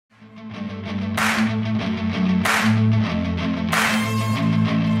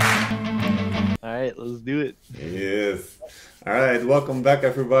right, let's do it. Yes. All right. Welcome back,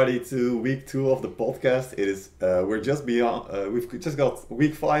 everybody, to week 2 of the podcast. It is we're just beyond. We've just got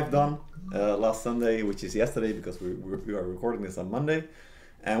week 5 done last Sunday, which is yesterday because we are recording this on Monday.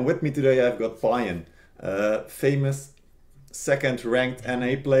 And with me today, I've got Pyan, famous second ranked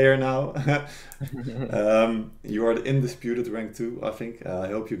NA player now. You are the undisputed rank 2, I think. I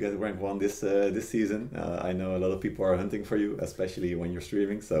hope you get rank 1 this season. I know a lot of people are hunting for you, especially when you're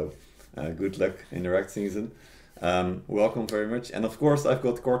streaming. So good luck in the ranked season. Welcome very much. And of course, I've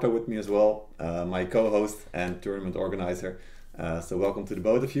got Corto with me as well, my co-host and tournament organizer. So welcome to the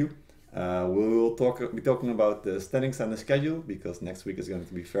both of you. We will be talking about the standings and the schedule because next week is going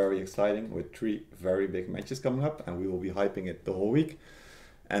to be very exciting with 3 very big matches coming up, and we will be hyping it the whole week.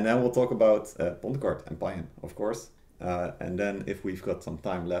 And then we'll talk about Pondegard and Pyan, of course. And then if we've got some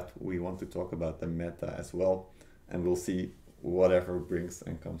time left, we want to talk about the meta as well, and we'll see whatever brings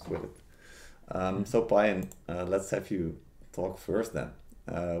and comes with it. So Pyan, let's have you talk first then.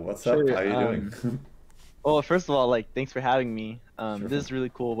 What's up? Sure. How are you doing? Well, first of all, like, thanks for having me. Sure This thing. is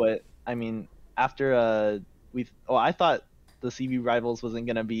really cool. But I mean, after I thought the CV rivals wasn't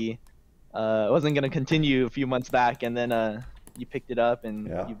gonna continue a few months back, and then you picked it up, and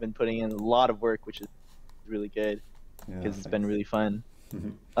Yeah. you've been putting in a lot of work, which is really good Yeah, because it's been thanks. really fun.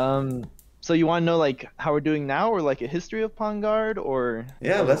 Mhm. So you want to know like how we're doing now, or like a history of Pongard, or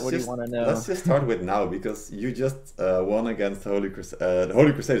Yeah, what do you want to let's know? just start with now because you just won against the Holy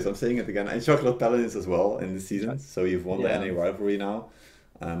Crusaders. I'm saying it again, and Chocolate Paladins as well in this season. So you've won the Yeah. NA rivalry now.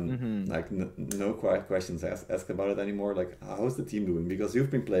 Mm-hmm. Like no questions asked about it anymore. Like how's the team doing? Because you've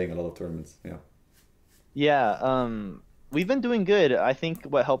been playing a lot of tournaments. Yeah. Yeah, we've been doing good. I think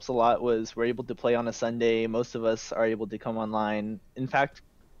what helps a lot was we're able to play on a Sunday. Most of us are able to come online. In fact,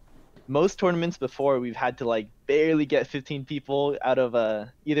 most tournaments before we've had to like barely get 15 people out of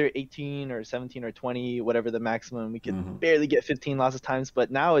either 18 or 17 or 20, whatever the maximum. We could Hmm. barely get 15 lots of times, but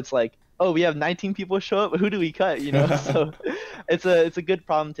now it's like, oh, we have 19 people show up. Who do we cut? You know? So it's a good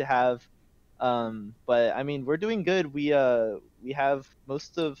problem to have. But I mean, we're doing good. We have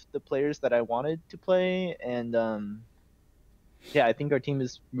most of the players that I wanted to play, and yeah, I think our team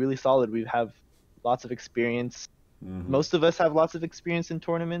is really solid. We have lots of experience. Hmm. Most of us have lots of experience in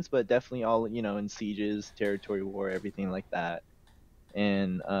tournaments, but definitely all, in sieges, territory war, everything like that.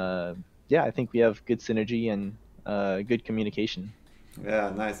 And yeah, I think we have good synergy and good communication.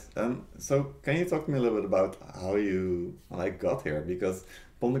 Yeah, nice. So can you talk to me a little bit about how you like got here? Because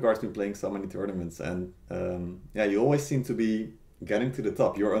Pondegard's been playing so many tournaments, and yeah, you always seem to be getting to the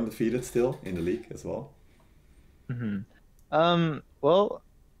top. You're undefeated still in the league as well. Hmm. Well,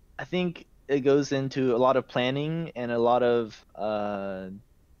 I think it goes into a lot of planning and a lot of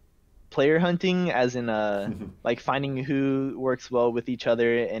player hunting, as in like finding who works well with each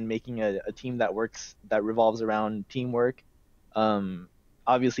other and making a team that revolves around teamwork. Um,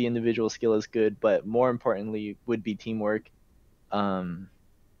 Obviously individual skill is good, but more importantly would be teamwork. Um,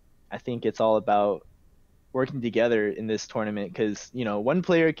 I think it's all about working together in this tournament because one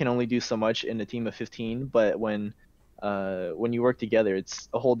player can only do so much in a team of 15, but when you work together, it's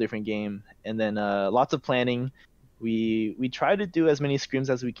a whole different game. And then lots of planning. We try to do as many scrims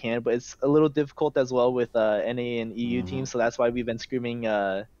as we can, but it's a little difficult as well with NA and EU Hmm. teams. So that's why we've been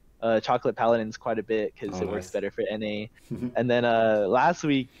scrimming Chocolate Paladins quite a bit because Oh, it works nice. better for NA. And then last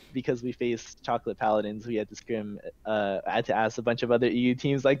week, because we faced Chocolate Paladins, we had to scrim. I had to ask a bunch of other EU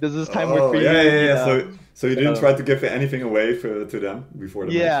teams like, does this time work Oh, for yeah, you? yeah, yeah. So you didn't So try to give anything away to them before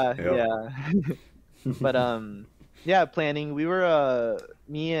the match? yeah, Yeah. yeah. But yeah, planning. We were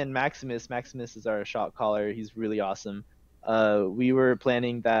me and Maximus. Maximus is our shot caller. He's really awesome. We were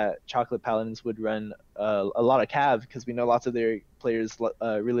planning that Chocolate Paladins would run a lot of Cav because we know lots of their players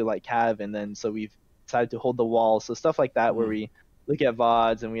really like Cav, and then so we've decided to hold the wall. So stuff like that where Mm. we look at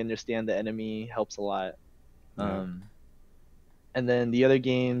VODs and we understand the enemy helps a lot. Yeah. Um, and then the other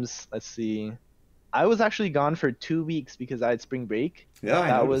games, let's see. I was actually gone for 2 weeks because I had spring break. Yeah, I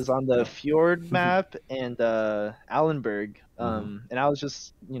That was noticed. on the Yeah. Fjord map and Allenberg. Hmm. And I was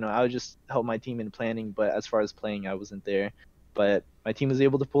just, I would just help my team in planning, but as far as playing, I wasn't there. But my team was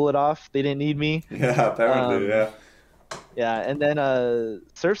able to pull it off. They didn't need me. Yeah, apparently, Um, yeah. yeah, and then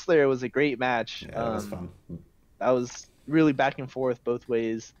Surf Slayer was a great match. Yeah, that was fun. That was really back and forth both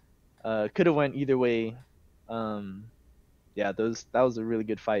ways. Could have went either way. Um, yeah, that was a really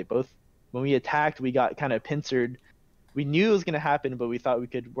good fight. Both when we attacked, we got kind of pincered. We knew it was gonna happen, but we thought we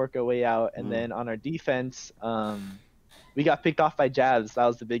could work our way out. And Mm. then on our defense, we got picked off by Javs. That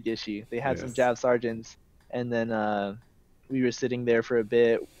was the big issue. They had some Yes. Jav sergeants, and then we were sitting there for a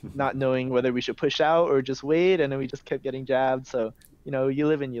bit, not knowing whether we should push out or just wait. And then we just kept getting jabbed. So you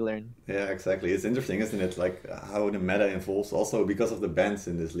live and you learn. Yeah, exactly. It's interesting, isn't it? Like how the meta evolves. Also, because of the bans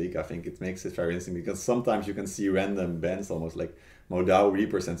in this league, I think it makes it very interesting because sometimes you can see random bans, almost like Modao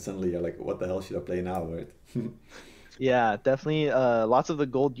Reapers, and suddenly you're like, what the hell should I play now, right? Yeah, definitely. Lots of the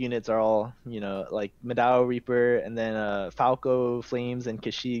gold units are all, like Medao Reaper, and then Falco, Flames, and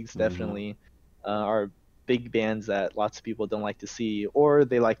Kashyyyks Hmm. definitely are big bans that lots of people don't like to see, or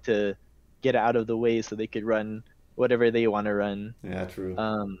they like to get out of the way so they could run whatever they want to run. Yeah, true.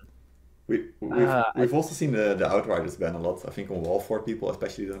 Um, I, We've also seen the Outriders ban a lot. I think on Wall 4 people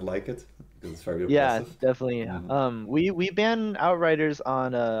especially don't like it because it's very yeah, oppressive. definitely. Hmm. We banned Outriders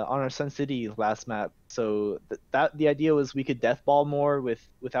on our Sun City last map, so that the idea was we could death ball more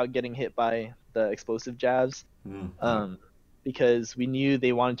without getting hit by the explosive jabs. Mm, yeah. um, because we knew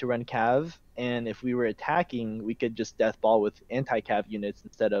they wanted to run cav, and if we were attacking, we could just death ball with anti-cav units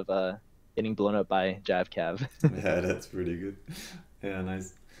instead of getting blown up by jav cav. Yeah, that's pretty good. Yeah,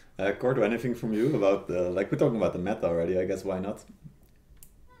 nice. Cordo, anything from you about like we're talking about the meta already, I guess why not?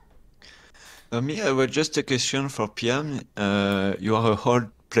 Me, I was just a question for Pyan. You are a whole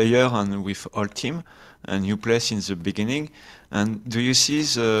player and with whole team, and you play since the beginning. And do you see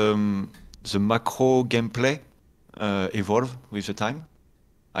the macro gameplay evolve with the time?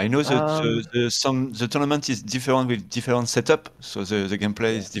 I know that um, the tournament is different with different setup, so the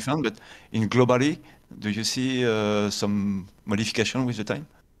gameplay yeah. is different. But in globally, do you see some modification with the time?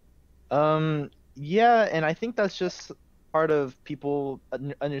 Yeah, and I think that's just part of people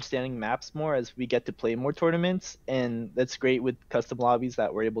understanding maps more as we get to play more tournaments, and that's great with custom lobbies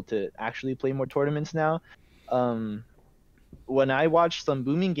that we're able to actually play more tournaments now. Um, when I watched some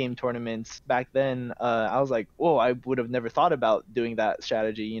booming game tournaments back then, I was like, "Whoa, I would have never thought about doing that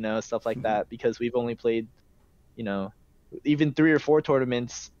strategy, stuff like that," because we've only played, you know, even 3 or 4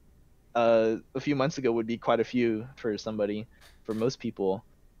 tournaments. A few months ago would be quite a few for somebody, for most people.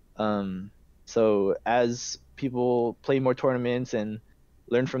 Um, so as people play more tournaments and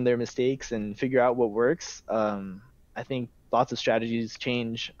learn from their mistakes and figure out what works, I think lots of strategies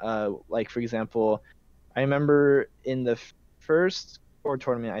change. Like for example, I remember in the first core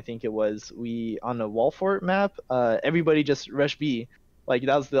tournament, I think it was, we on the wall fort map, everybody just rush B. Like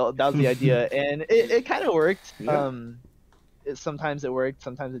that was the idea, and it kind of worked. Yeah. Sometimes it worked,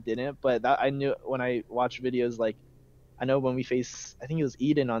 sometimes it didn't. But that I knew when I watched videos, like I know when we face, I think it was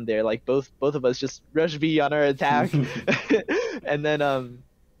Eden on there, like both of us just rush B on our attack, and then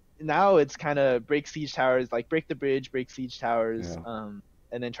now it's kind of break siege towers, like break the bridge, break siege towers, Yeah.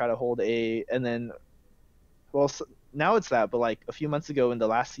 and then try to hold A, and then well, now it's that, but like a few months ago in the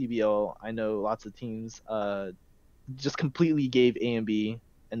last CBO, I know lots of teams just completely gave A and B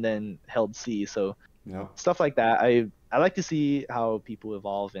and then held C. So Yeah. stuff like that, I like to see how people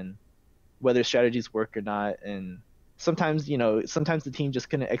evolve and whether strategies work or not. And sometimes, sometimes the team just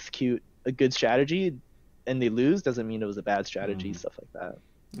couldn't execute a good strategy and they lose, doesn't mean it was a bad strategy, Mhm. stuff like that.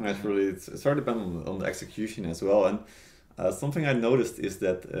 That's Yeah. really it's very dependent on the execution as well. And something I noticed is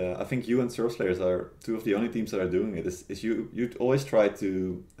that I think you and Surf Slayers are two of the only teams that are doing it. Is you always try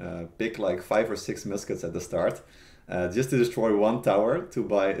to pick like 5 or 6 muskets at the start, just to destroy one tower to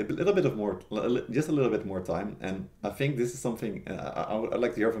buy a little bit of more, just a little bit more time. And I think this is something I'd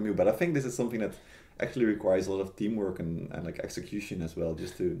like to hear from you. But I think this is something that actually requires a lot of teamwork and like execution as well,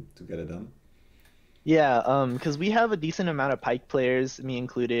 just to get it done. Yeah, because we have a decent amount of pike players, me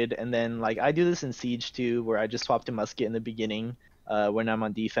included, and then like I do this in Siege too, where I just swap to musket in the beginning, when I'm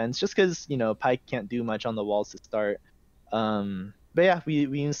on defense, just because pike can't do much on the walls to start. But yeah, we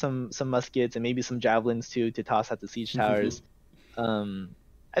use some muskets and maybe some javelins too to toss at the siege towers. Um,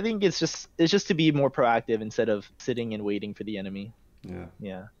 I think it's just to be more proactive instead of sitting and waiting for the enemy. Yeah,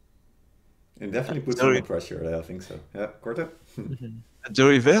 Yeah. it definitely puts you Sorry. under pressure. I think so. Yeah, Korte? Mhm. At the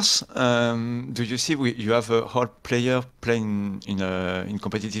reverse, do you see you have a whole player playing in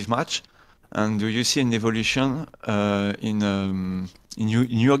competitive match, and do you see an evolution in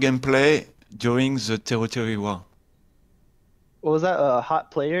your gameplay during the territory war? What was that? A hot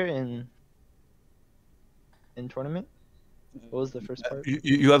player in tournament? What was the first part?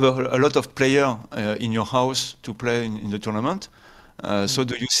 You have a lot of player in your house to play in the tournament. So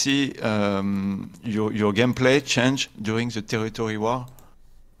do you see your gameplay change during the territory war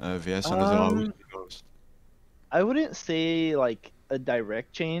vs another house? Um, I wouldn't say like a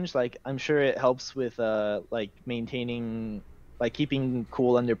direct change. Like I'm sure it helps with like maintaining, like keeping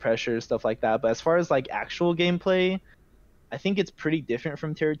cool under pressure, stuff like that. But as far as like actual gameplay, I think it's pretty different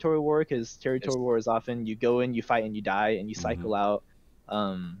from Territory War, because Yes. Territory War is often you go in, you fight and you die and you Hmm. cycle out.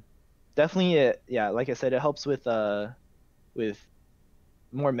 Um, Definitely yeah, like I said, it helps with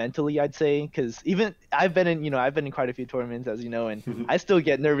more mentally, I'd say, because even I've been in quite a few tournaments, as you know, and I still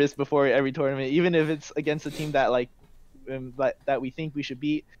get nervous before every tournament, even if it's against a team that that we think we should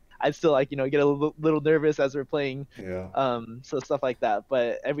beat. I'd still get a little nervous as we're playing. Yeah. So stuff like that.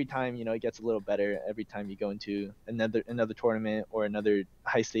 But every time, it gets a little better every time you go into another tournament or another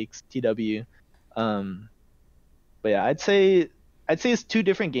high stakes TW. But yeah, I'd say it's two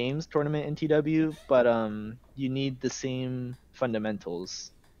different games, tournament and TW, but you need the same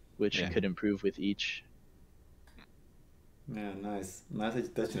fundamentals, which could improve with each. Yeah, nice. Nice that you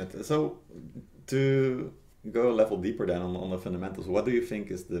touched on it. So to go a level deeper then on the fundamentals, what do you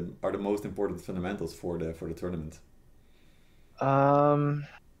think are the most important fundamentals for the tournament?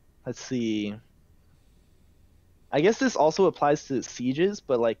 Let's see. I guess this also applies to sieges,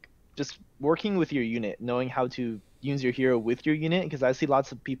 but like just working with your unit, knowing how to use your hero with your unit, because I see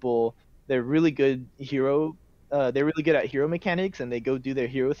lots of people, they're really good they're really good at hero mechanics and they go do their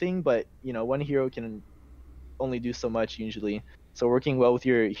hero thing, but one hero can only do so much usually. So working well with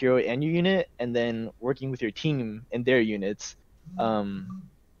your hero and your unit, and then working with your team and their units. I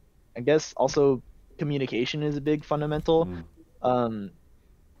guess also communication is a big fundamental. Um,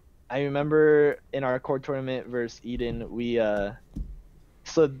 I remember in our core tournament versus Eden, we were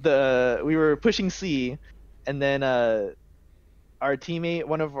pushing C, and then one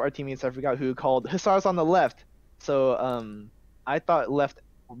of our teammates, I forgot who, called Hussars on the left. So I thought left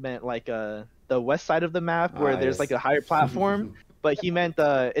meant like the west side of the map where there's like a higher platform, but he meant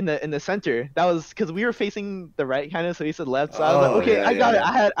in the center. That was because we were facing the right kind of, so he said left. So I was like, okay, yeah, I got it.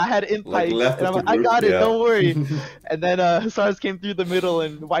 yeah. I had imp Like pipes, left and of I'm the like, I group, got it, yeah. don't worry. And then Hussars came through the middle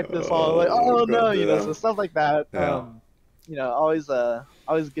and wiped us all. Like, oh no, so stuff like that. Yeah. Always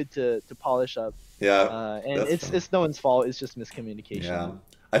good to polish up. Yeah, And it's no one's fault. It's just miscommunication. Yeah,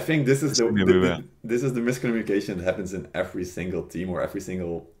 I think this is Everywhere. this is the miscommunication that happens in every single team or every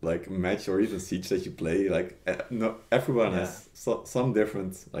single like match or even siege that you play. Like no, everyone has some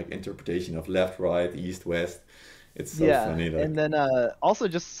different like interpretation of left, right, east, west. It's so funny. Like, and then also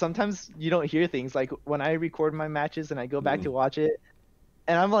just sometimes you don't hear things. Like when I record my matches and I go back to watch it,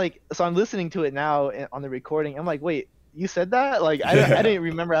 and I'm like, so I'm listening to it now on the recording. I'm like, wait, you said that? Like I didn't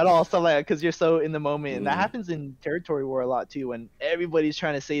remember at all. Stuff like that, because you're so in the moment, and that happens in territory war a lot too. When everybody's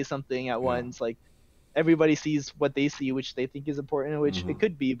trying to say something at once, like everybody sees what they see, which they think is important, which it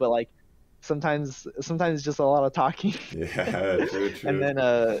could be, but like sometimes it's just a lot of talking. Yeah, true, true. And then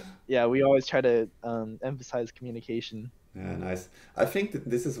we always try to emphasize communication. Yeah, nice. I think that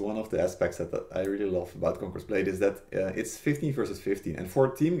this is one of the aspects that I really love about Conquer's Blade is that it's 15 versus 15, and for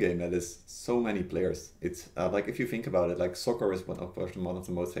a team game that is so many players. It's like if you think about it, like soccer is one of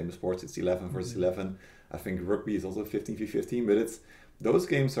the most famous sports. It's 11 versus 11. I think rugby is also 15 v 15, but those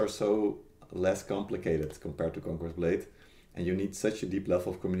games are so less complicated compared to Conquer's Blade, and you need such a deep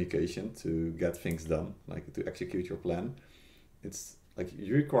level of communication to get things done, like to execute your plan. It's like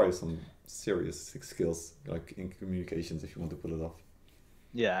you require some serious skills like in communications if you want to pull it off.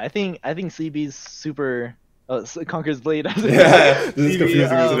 Yeah, I think CB's super Conquer's Blade. Yeah, this is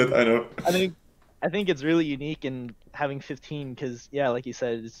confusing, isn't it? I know. I think it's really unique in having 15 because like you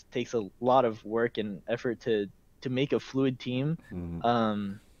said, it takes a lot of work and effort to make a fluid team.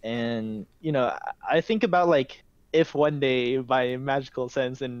 And I think about like if one day by magical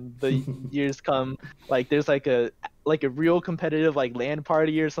sense and the years come, like there's like a real competitive like LAN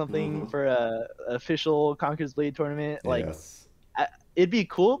party or something for a official Conquer's Blade tournament, like it'd be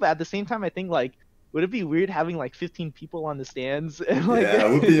cool, but at the same time I think like would it be weird having like 15 people on the stands and like it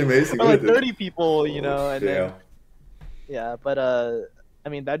would be amazing. or like 30 people, and then but I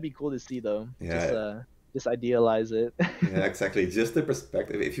mean that'd be cool to see though. Just idealize it. Yeah, exactly. Just the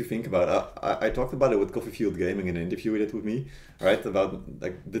perspective. If you think about it, I talked about it with Coffee Field Gaming in an interview you did with me, right? About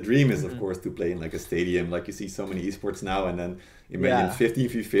like the dream is of course to play in like a stadium, like you see so many esports now, and then imagine 15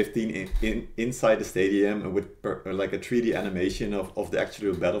 v 15 inside the stadium with like a 3D animation of the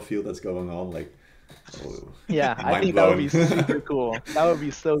actual battlefield that's going on. Like, I think that would be super cool. That would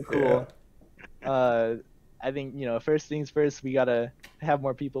be so cool. I think first things first, we gotta have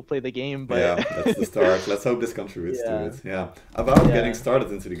more people play the game. But that's the start. Let's hope this contributes to it. About getting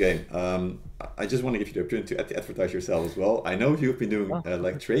started into the game. I just want to give you the opportunity to advertise yourself as well. I know you've been doing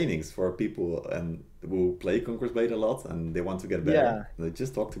like trainings for people and who play Conquer's Blade a lot and they want to get better.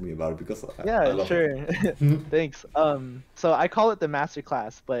 Just talk to me about it because I love it. Thanks. So I call it the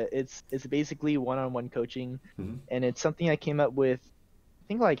masterclass, but it's basically one-on-one coaching, and it's something I came up with I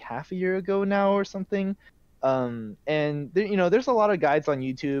think like half a year ago now or something. And there's a lot of guides on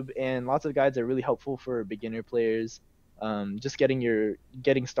YouTube, and lots of guides are really helpful for beginner players, just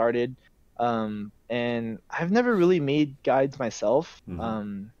getting started. And I've never really made guides myself.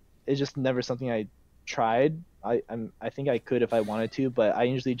 Mm-hmm. It's just never something I tried. I think I could if I wanted to, but I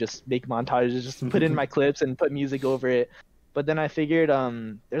usually just make montages, just put in my clips and put music over it. But then I figured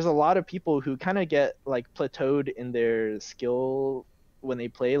there's a lot of people who kind of get like plateaued in their skill when they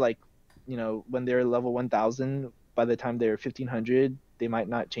play, like, you know, when they're level 1000, by the time they're 1500, they might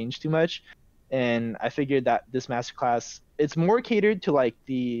not change too much. And I figured that this masterclass, it's more catered to like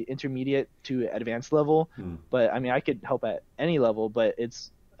the intermediate to advanced level, Mm. but I mean, I could help at any level, but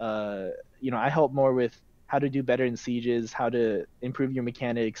it's you know, I help more with how to do better in sieges, how to improve your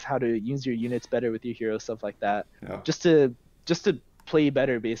mechanics, how to use your units better with your hero, stuff like that. Yeah. Just to play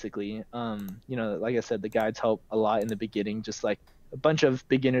better, basically. You know, like I said, the guides help a lot in the beginning, just like a bunch of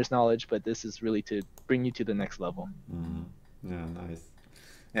beginner's knowledge, but this is really to bring you to the next level. Mm. Yeah, nice.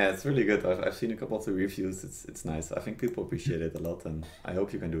 Yeah, it's really good. I've seen a couple of the reviews. It's nice. I think people appreciate it a lot, and I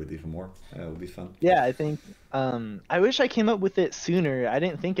hope you can do it even more. It'll be fun. Yeah, I think I wish I came up with it sooner. I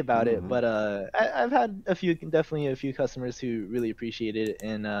didn't think about it, Mm-hmm. but I've had a few, definitely a few customers who really appreciate it,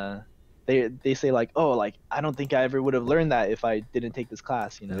 and they say like, oh, like I don't think I ever would have learned that if I didn't take this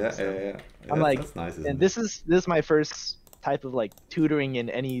class, you know. Yeah, yeah, So yeah. I'm Yeah, like, that's nice, and isn't it? this is my first type of like tutoring in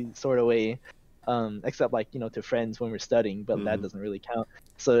any sort of way, except like, you know, to friends when we're studying, but that Mm-hmm. doesn't really count.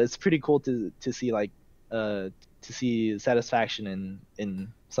 So it's pretty cool to see like uh to see satisfaction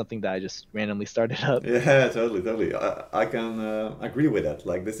in something that I just randomly started up. Yeah, totally, totally. I can agree with that.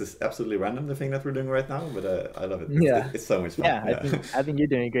 Like, this is absolutely random, the thing that we're doing right now, but I love it. Yeah. It's so much fun. Yeah, I Yeah. think you're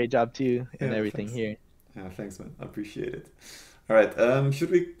doing a great job too and Yeah, everything thanks. here. Yeah, thanks, man. I appreciate it. All right.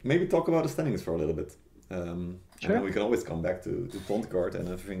 Should we maybe talk about the standings for a little bit? And then Sure. we can always come back to Pond Guard and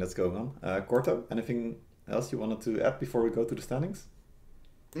everything that's going on. Corto, anything else you wanted to add before we go to the standings?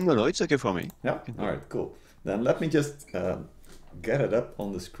 No, no, it's okay for me. Yeah? All right, cool. Then let me just get it up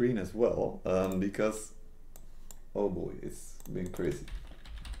on the screen as well, because, oh boy, it's been crazy.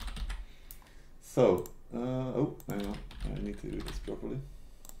 So, oh, hang on. I need to do this properly.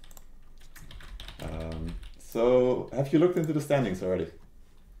 So, have you looked into the standings already?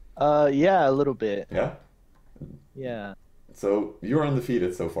 Yeah, a little bit. Yeah? Yeah. So, you're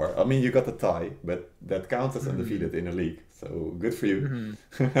undefeated so far. I mean, you got the tie, but that counts as Hmm. undefeated in a league. So, good for you.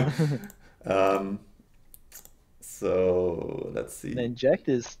 Hmm. um, so, let's see. And Inject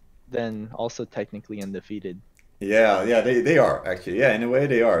is then also technically undefeated. Yeah, yeah, they are actually. Yeah, in a way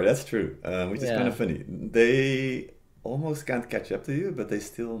they are. That's true. Which is kind of Yeah. funny. They almost can't catch up to you, but they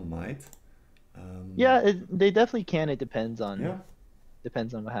still might. Yeah, they definitely can. It Yeah,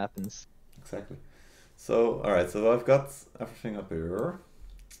 depends on what happens. exactly. So, all right. So I've got everything up here.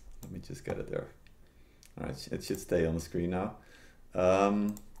 Let me just get it there. All right, it should stay on the screen now.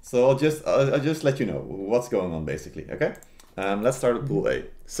 So I'll just let you know what's going on basically. Okay. Let's start with Hmm. Pool A.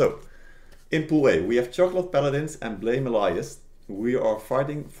 So in Pool A, we have Chocolate Paladins and Blame Elias. We are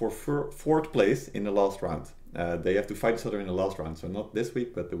fighting for fourth place in the last round. They have to fight each other in the last round, so not this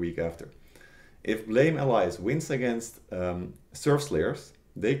week, but the week after. If Blame Elias wins against Surf Slayers,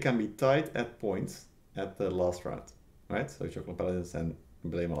 they can be tied at points at the last round. Right? So Chocolate Paladins and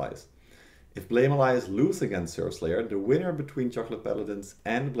Blame Elias. If Blame Elias lose against Surf Slayer, the winner between Chocolate Paladins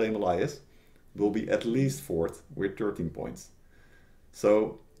and Blame Elias will be at least fourth with 13 points.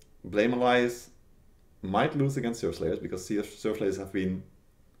 So Blame Elias might lose against Surf Slayers because Surf Slayers have been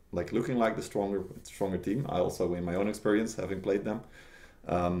like looking like the stronger team. I also, in my own experience, having played them,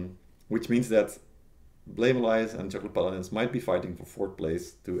 which means that Blame Elias and Chocolate Paladins might be fighting for fourth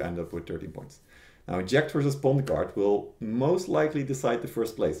place to end up with 13 points. Now, Jacked versus Pond Guard will most likely decide the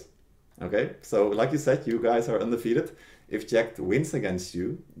first place. Okay, so like you said, you guys are undefeated. If Jacked wins against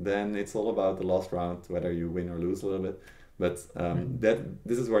you, then it's all about the last round, whether you win or lose a little bit. But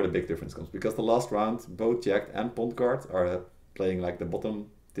this is where the big difference comes, because the last round, both Jacked and Pond Guard are playing like the bottom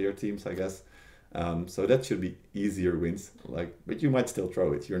tier teams, I guess. So that should be easier wins. Like, but you might still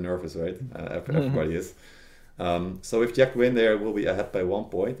throw it. You're nervous, right? Everybody is. So if Jacked win, there will be ahead by 1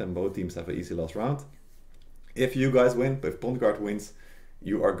 point, and both teams have an easy last round. If you guys win, if Pond Guard wins,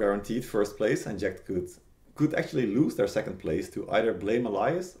 you are guaranteed first place, and Jacked could actually lose their second place to either Blame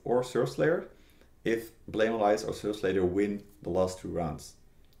Elias or Surf Slayer if Blame Elias or Surf Slayer win the last 2 rounds.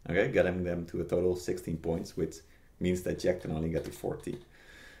 Okay, getting them to a total of 16 points, which means that Jack can only get to 14.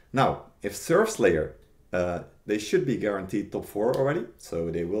 Now, if Surf Slayer, they should be guaranteed top 4 already, so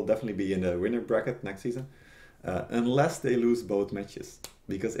they will definitely be in the winner bracket next season, unless they lose both matches.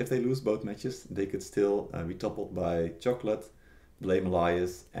 Because if they lose both matches, they could still be toppled by Chocolate, Blame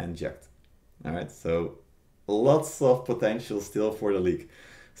Elias, and Jacked. All right, so lots of potential still for the league.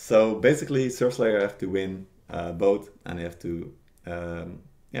 So basically, Surf Slayer have to win both, and they have to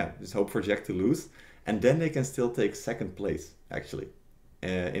yeah, just hope for Jack to lose, and then they can still take second place actually,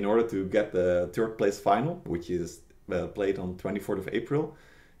 in order to get the third place final, which is played on 24th of April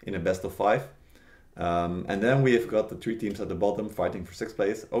in a best of 5. And then we have got the 3 teams at the bottom fighting for 6th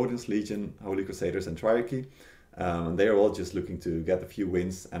place: Odin's Legion, Holy Crusaders, and Triarchy. They are all just looking to get a few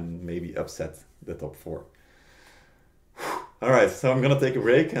wins and maybe upset the top 4. All right, so I'm gonna take a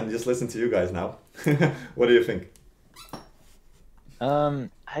break and just listen to you guys now. What do you think?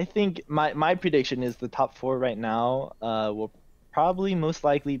 I think my prediction is the top 4 right now will probably most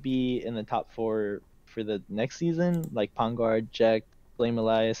likely be in the top 4 for the next season, like Pongard, Jack, Blame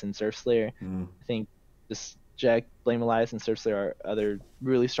Elias, and Surfslayer. I think this Jack, Blame Elias, and Surfslayer are other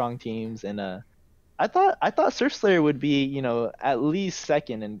really strong teams, and I thought Surfslayer would be, you know, at least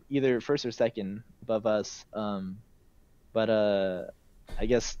second and either first or second above us. But I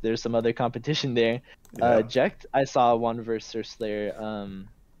guess there's some other competition there. Yeah. Jack, I saw one versus Surfslayer.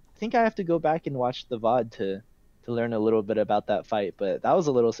 I think I have to go back and watch the VOD to learn a little bit about that fight, but that was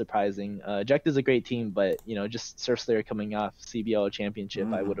a little surprising. Jack is a great team, but you know, just Surfslayer coming off CBL championship,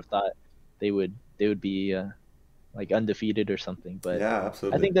 I would have thought they would be like undefeated or something. But yeah,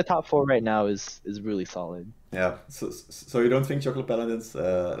 absolutely. I think the top 4 right now is really solid. Yeah. So you don't think Chocolate Paladins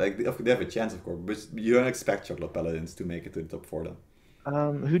like they have a chance, of course, but you don't expect Chocolate Paladins to make it to the top 4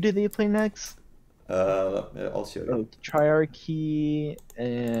 then? Who did they play next? I'll show you. Triarchy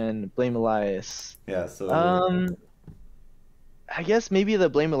and Blame Elias. Yeah. So. I guess maybe the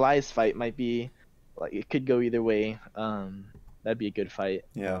Blame Elias fight might be like it could go either way. That'd be a good fight.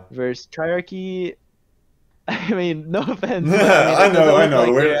 Yeah. Versus Triarchy. I mean, no offense. But, I know.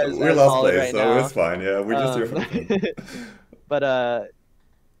 Like we're last place, right so now. it's fine. Yeah, we're just here for the fun. But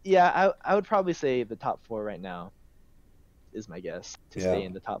yeah, I would probably say the top 4 right now is my guess to stay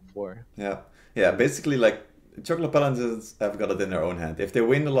in the top 4. Yeah. Basically, like Chocolate Paladins have got it in their own hand. If they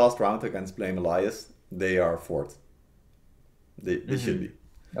win the last round against Blame Elias, they are 4th. They should be.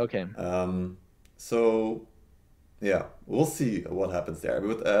 Okay. So yeah, we'll see what happens there.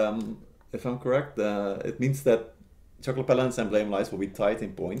 But if I'm correct, it means that Chocolate Paladins and Blame Elias will be tied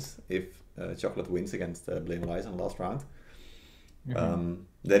in points if Chocolate wins against Blame Elias in the last round.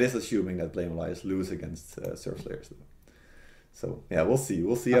 That is assuming that Blame Elias lose against Surfslayers. So yeah, we'll see.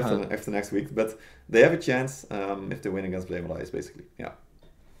 We'll see after next week. But they have a chance if they win against Blame Elias, basically. Yeah.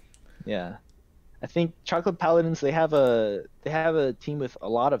 Yeah. I think Chocolate Paladins, they have a team with a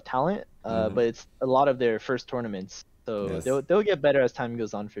lot of talent, but it's a lot of their first tournaments, so they'll get better as time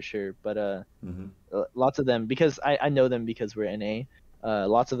goes on for sure. But lots of them, because I know them because we're NA,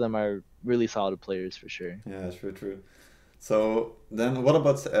 lots of them are really solid players for sure. Yeah, true. So then, what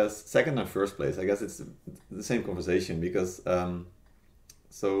about second and first place? I guess it's the same conversation because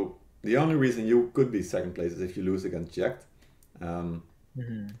so the only reason you could be second place is if you lose against Jacked.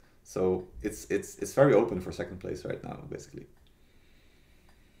 So it's very open for second place right now, basically.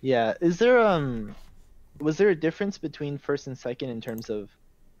 Yeah. Is there was there a difference between first and second in terms of?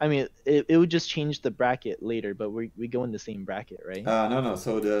 I mean, it would just change the bracket later, but we go in the same bracket, right? No.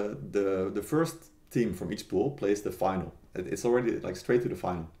 So the first team from each pool plays the final. It's already like straight to the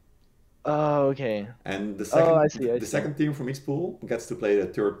final. Oh, okay. And the second I see. second team from each pool gets to play the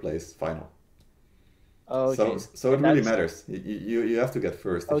third place final. Oh, okay. So it really matters. You have to get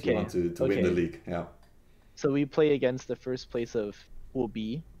first if you want to win the league. Yeah. So we play against the first place of Pool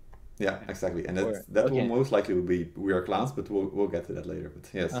B. Yeah, exactly. And that will most likely be We Are Clans, but we'll get to that later. But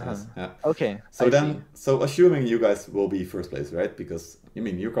yes. Yeah. Okay. So assuming you guys will be first place, right? Because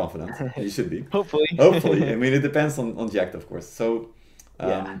you're confident. You should be. Hopefully. I mean, it depends on Jacked, of course. So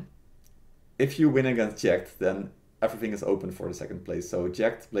if you win against Jacked, then everything is open for the second place. So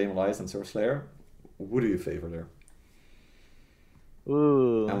Jacked, Blame Elias, and Surfslayer. Who do you favor there?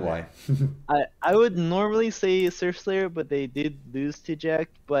 Ooh. And why? I would normally say Surfslayer, but they did lose to Jack.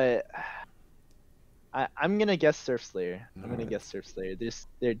 But I'm gonna guess Surfslayer. I'm gonna guess Surfslayer.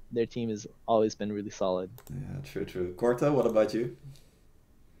 Their team has always been really solid. Yeah, true. Korta, what about you?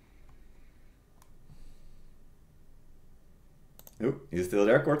 Oh, you still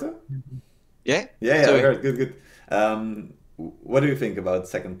there, Korta? Yeah. Yeah. Right. Good. What do you think about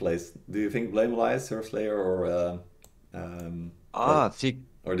second place? Do you think Blame Elias, Surfslayer, or I think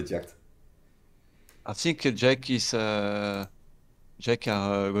or the Jacked? I think Jack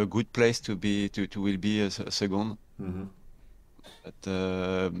are a good place to will be a second.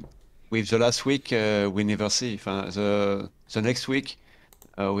 But with the last week, we never see. The next week,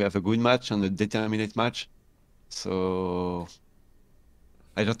 we have a good match and a determinate match. So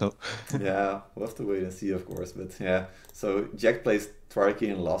I don't know. Yeah, we'll have to wait and see, of course. But yeah, so Jack plays Triarchy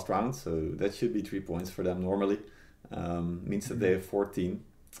in the last round, so that should be 3 points for them normally. Means that they have 14.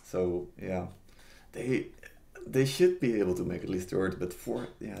 So yeah, they they should be able to make at least third, but fourth,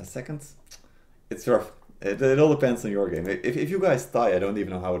 yeah, second, it's rough. It all depends on your game. If you guys tie, I don't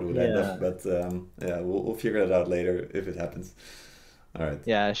even know how it would end Yeah. up, but yeah, we'll figure that out later if it happens. All right.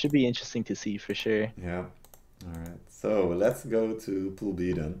 Yeah, it should be interesting to see for sure. Yeah. All right. So let's go to Pool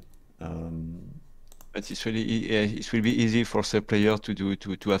B then. But it's really it will be easy for the player to do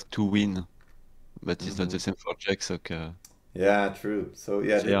to have two win, but it's not the same for Jack. So Yeah, true. So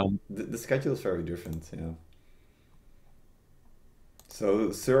yeah, they are the schedule is very different. Yeah.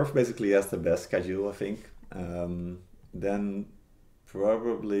 So Surf basically has the best schedule, I think. Then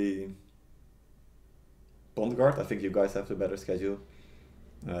probably Pond Guard. I think you guys have the better schedule.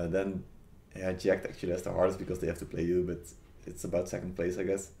 Then yeah, Jack actually has the hardest because they have to play you, but it's about second place, I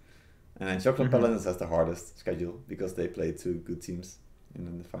guess. And then Chocolate Mhm. Paladins has the hardest schedule because they play two good teams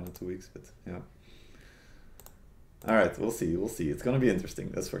in the final 2 weeks. But yeah. All right, we'll see. We'll see. It's going to be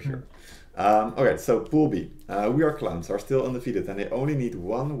interesting, that's for sure. Okay, so Pool B. We Are Clowns are still undefeated and they only need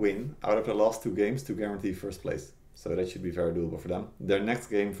one win out of the last 2 games to guarantee first place. So that should be very doable for them. Their next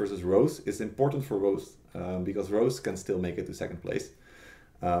game versus Rose is important for Rose because Rose can still make it to second place.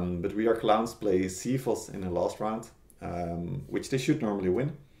 But We Are Clowns play Seafos in the last round, which they should normally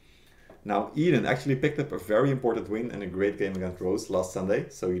win. Now, Eden actually picked up a very important win and a great game against Rose last Sunday,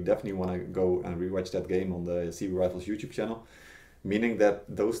 so you definitely want to go and rewatch that game on the CB Rivals YouTube channel, meaning that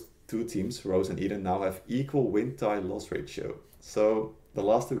those two teams, Rose and Eden, now have equal win-tie loss ratio. So the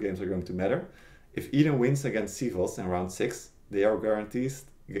last 2 games are going to matter. If Eden wins against Sivos in round 6, they are guaranteed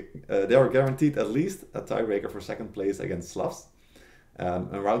at least a tiebreaker for second place against Slavs.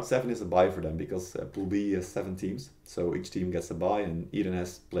 And round 7 is a bye for them because Pool B has 7 teams, so each team gets a bye, and Eden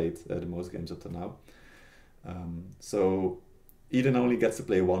has played the most games up to now. So Eden only gets to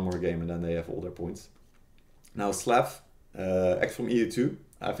play one more game, and then they have all their points. Now Slav, ex from EU2,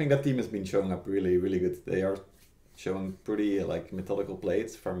 I think that team has been showing up really, really good. They are showing pretty like methodical play.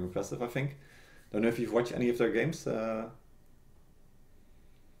 It's very impressive, I think. Don't know if you've watched any of their games. I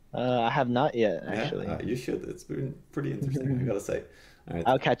have not yet, Yeah, actually. you should. It's been pretty interesting, I gotta say. All right.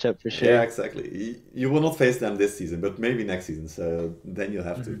 I'll catch up for sure. Yeah, exactly. You will not face them this season, but maybe next season. So then you'll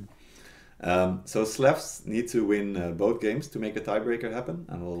have to. So Slavs need to win both games to make a tiebreaker happen,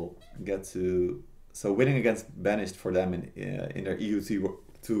 and we'll get to. So winning against Banished for them in their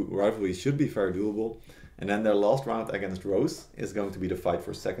EU2 rivalry should be very doable. And then their last round against Rose is going to be the fight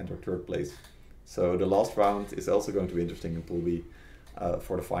for second or third place. So the last round is also going to be interesting in Pool B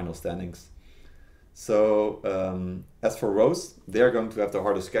for the final standings. So as for Rose, they are going to have the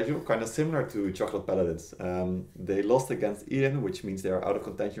hardest schedule, kind of similar to Chocolate Paladins. They lost against Eden, which means they are out of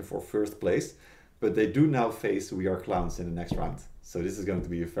contention for first place, but they do now face We Are Clowns in the next round. So this is going to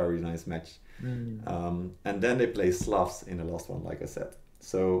be a very nice match. And then they play Slavs in the last one, like I said.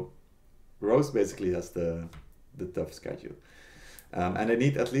 So Rose basically has the tough schedule. And they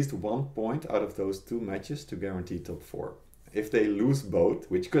need at least 1 point out of those 2 matches to guarantee top 4. If they lose both,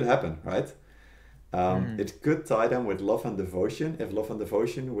 which could happen, right? It could tie them with Love and Devotion if Love and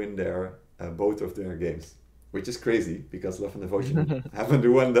Devotion win their both of their games, which is crazy because Love and Devotion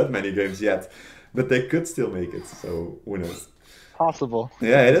haven't won that many games yet, but they could still make it. So who knows? Possible.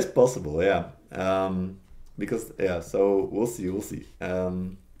 Yeah, it is possible. Yeah, because yeah. So we'll see. We'll see.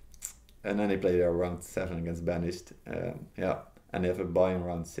 And then they play their round 7 against Banished. Yeah, and they have a bye in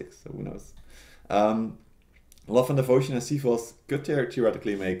round 6. So who knows? Love and Devotion and Sivos could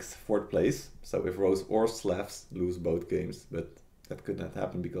theoretically make 4th place. So if Rose or Slavs lose both games, but that could not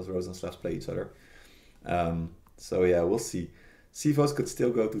happen because Rose and Slavs play each other. So yeah, we'll see. Sivos could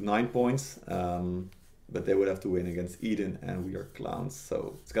still go to 9 points, but they would have to win against Eden and We Are Clowns.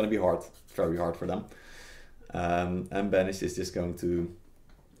 So it's going to be hard, very hard for them. And Banished is just going to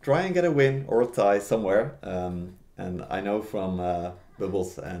try and get a win or a tie somewhere. And I know from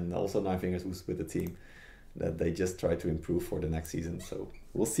Bubbles and also Nine Fingers, who's with the team, that they just try to improve for the next season. So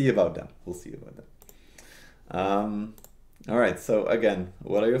we'll see about them. We'll see about them. All right. So again,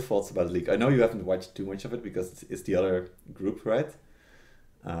 what are your thoughts about the league? I know you haven't watched too much of it because it's the other group, right?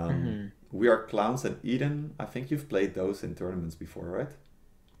 We Are Clowns and Eden. I think you've played those in tournaments before, right?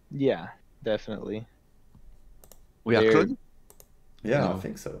 Yeah, definitely. We are They're- close. Yeah, No. I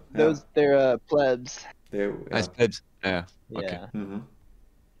think so. They're plebs. They're, As plebs. Yeah. Okay. Yeah, Mhm.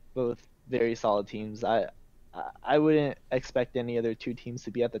 both very solid teams. I wouldn't expect any other 2 teams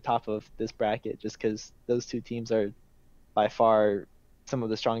to be at the top of this bracket just because those 2 teams are by far some of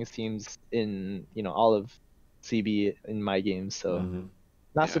the strongest teams in all of CB in my games. So Mhm.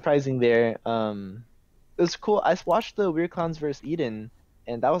 not Yeah. surprising there. It was cool. I watched the Weird Clowns versus Eden,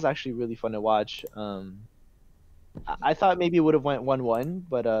 and that was actually really fun to watch. I thought maybe it would have went 1-1,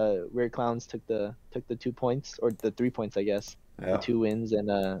 but Weird Clowns took the 2 points, or the 3 points, I guess. The Yeah. 2 wins, and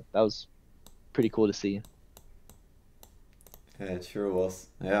that was pretty cool to see. Yeah, it sure was.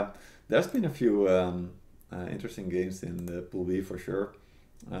 Yeah, there's been a few interesting games in the Pool B for sure.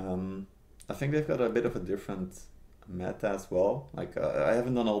 I think they've got a bit of a different meta as well. Like I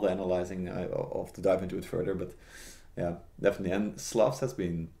haven't done all the analyzing. I'll have to dive into it further, but yeah, definitely. And Slavs has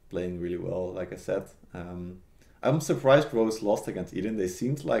been playing really well, like I said. I'm surprised Rose lost against Eden. They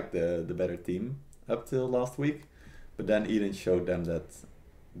seemed like the better team up till last week, but then Eden showed them that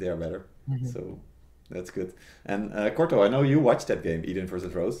they are better. So that's good. And Corto, I know you watched that game, Eden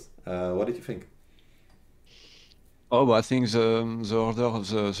versus Rose. What did you think? Oh, but I think the order of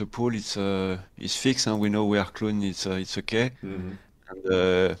the pool is fixed, and we know where Clone it's okay. Mm-hmm.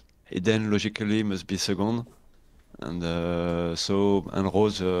 And Eden logically must be second, and and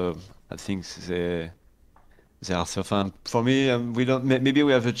Rose, I think they are so fun. For me, we don't. Maybe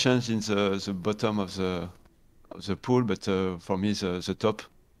we have a chance in the bottom of the pool, but for me the top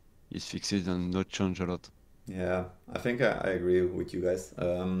is fixed and not change a lot. Yeah, I think I agree with you guys.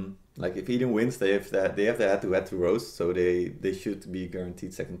 Like if Eden wins, they have the head to Rose, so they should be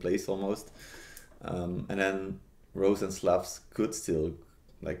guaranteed second place almost. And then Rose and Slavs could still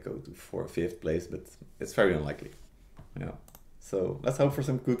like go to fifth place, but it's very unlikely. Yeah. So let's hope for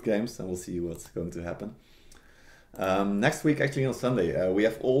some good games, and we'll see what's going to happen. Next week, actually on Sunday, we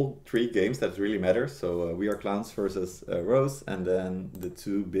have all three games that really matter. So We Are Clowns versus Rose, and then the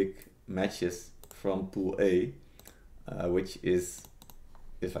two big matches from Pool A, which is,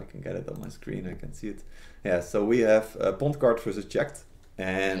 if I can get it on my screen, I can see it. Yeah, so we have Pond Guard versus Jacked,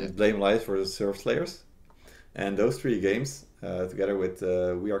 and Blame Lies versus Surf Slayers. And those three games, together with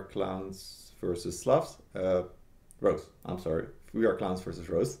We Are Clowns versus Slavs, Rose, I'm sorry, We Are Clowns versus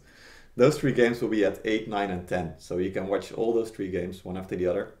Rose. Those three games will be at 8, 9, and 10. So you can watch all those three games one after the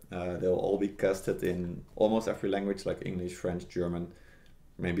other. They'll all be casted in almost every language, like English, French, German,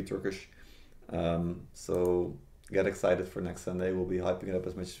 maybe Turkish. So get excited for next Sunday. We'll be hyping it up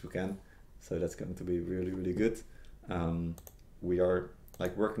as much as we can. So that's going to be really, really good. We are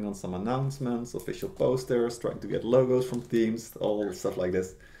like working on some announcements, official posters, trying to get logos from teams, all stuff like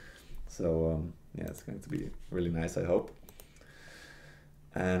this. So yeah, it's going to be really nice, I hope.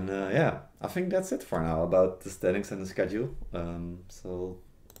 And yeah, I think that's it for now about the standings and the schedule. So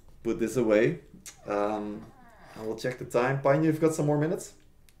put this away. I will check the time. Pyan, you've got some more minutes?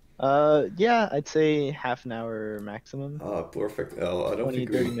 Yeah, I'd say half an hour maximum. Ah, perfect. Well, 30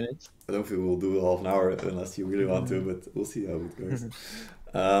 minutes. I don't think we'll do a half an hour unless you really want to, but we'll see how it goes.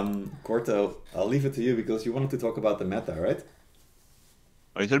 Corto, I'll leave it to you because you wanted to talk about the meta, right?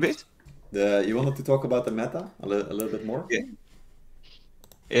 A little bit. You wanted to talk about the meta a little bit more? Yeah.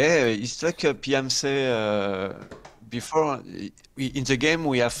 Yeah, it's like PM say before. In the game,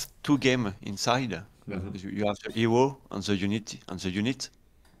 we have two games inside. You have the hero and the unit,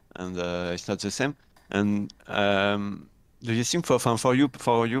 and it's not the same. And do you think for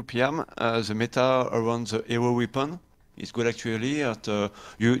you PM, the meta around the hero weapon is good actually? Do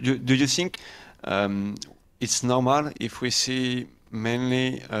you think it's normal if we see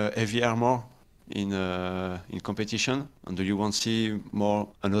mainly heavy armor in competition, and do you want to see more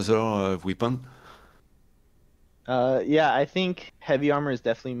another weapon? Yeah, I think heavy armor is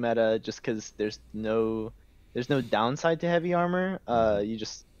definitely meta just because there's no downside to heavy armor. You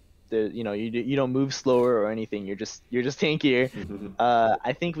don't move slower or anything. You're just tankier.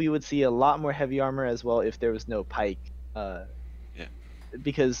 I think we would see a lot more heavy armor as well if there was no pike. Yeah.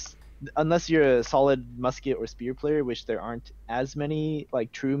 Because unless you're a solid musket or spear player, which there aren't as many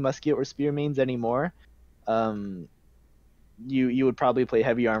like true musket or spear mains anymore, you would probably play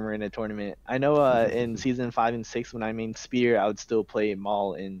heavy armor in a tournament. I know in season 5 and 6 when I main spear, I would still play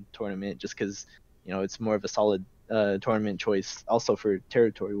Maul in tournament just because it's more of a solid tournament choice, also for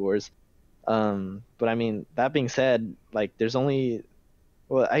territory wars. But I mean, that being said, like there's only,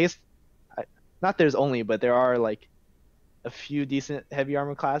 well, I guess not there's only, but there are like a few decent heavy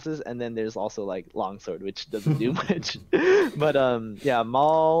armor classes, and then there's also like longsword, which doesn't do much. But yeah,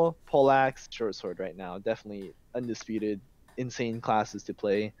 Maul, poleaxe, short sword right now, definitely undisputed, insane classes to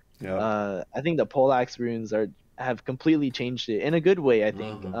play. Yeah. I think the poleaxe runes have completely changed it in a good way, I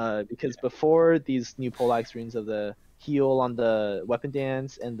think, because before these new poleaxe runes of the heal on the weapon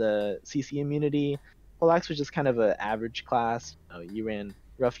dance and the CC immunity, poleaxe was just kind of an average class. You ran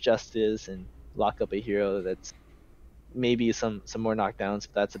rough justice and lock up a hero that's maybe some more knockdowns,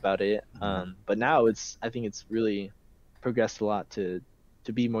 but that's about it. But now I think it's really progressed a lot to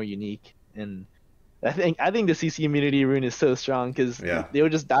be more unique, and I think the CC immunity rune is so strong because Yeah. they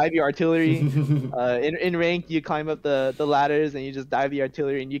would just dive your artillery. In rank, you climb up the ladders and you just dive the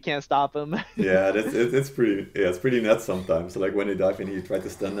artillery and you can't stop them. Yeah, it's pretty, yeah, it's pretty nuts sometimes. So like when they dive in, you try to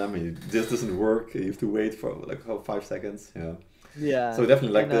stun them, and it just doesn't work. You have to wait for like 5 seconds. Yeah. Yeah. So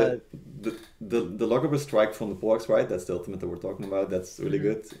definitely like And the lockable strike from the Porks, right? That's the ultimate that we're talking about. That's really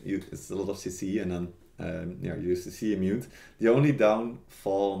good. It's a lot of CC, and then yeah, you use CC immune. The only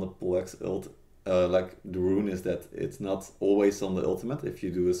downfall on the Porks ult, like the rune, is that it's not always on the ultimate. If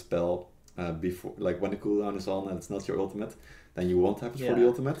you do a spell before, like when the cooldown is on and it's not your ultimate, then you won't have it for the yeah.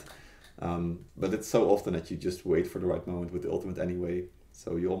 ultimate. But it's so often that you just wait for the right moment with the ultimate anyway.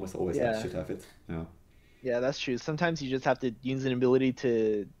 So you almost always Yeah. should have it. Yeah. Yeah, that's true. Sometimes you just have to use an ability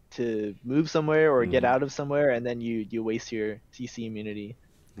to move somewhere or get out of somewhere, and then you waste your CC immunity.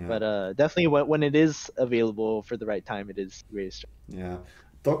 Yeah. But definitely when it is available for the right time, it is very strong. Yeah.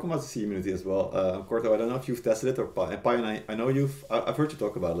 Talking about CC immunity as well, Corto, I don't know if you've tested it, or Pyan, I know I've heard you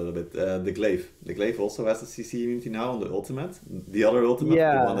talk about it a little bit. The Glaive. The Glaive also has the CC immunity now on the ultimate. The other ultimate,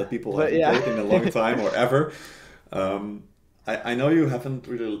 the one that people haven't played in a long time or ever. I know you haven't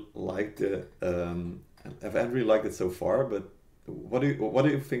really liked it so far, but what do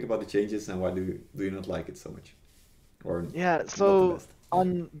you think about the changes, and why do you not like it so much? Or Yeah, not the so best?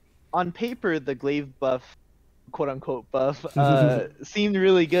 on paper, the Glaive buff, quote unquote buff, seemed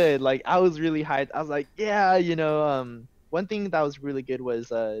really good. Like I was really hyped. I was like, yeah, one thing that was really good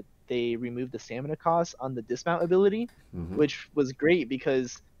was they removed the stamina cost on the dismount ability, which was great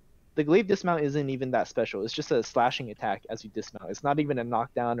because the Glaive dismount isn't even that special. It's just a slashing attack as you dismount. It's not even a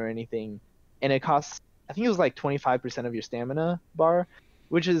knockdown or anything, and it costs, I think it was like 25% of your stamina bar,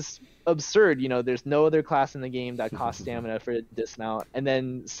 which is absurd. There's no other class in the game that costs stamina for dismount. And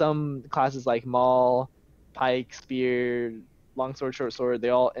then some classes like Maul, Pike, Spear, Longsword, Short Sword,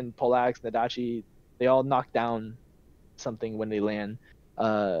 and Poleaxe, Nadachi, they all knock down something when they land.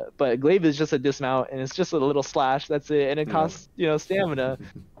 But Glaive is just a dismount, and it's just a little slash. That's it, and it costs stamina,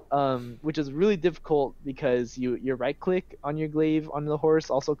 which is really difficult because your right click on your Glaive on the horse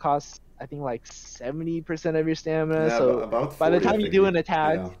also costs, I think, like 70% of your stamina. Yeah, so about 40, by the time you do an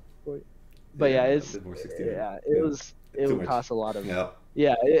attack, but a it's bit more 60. it Too would much. cost a lot of Yeah.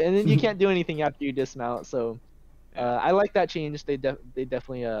 and then you can't do anything after you dismount. So I like that change. They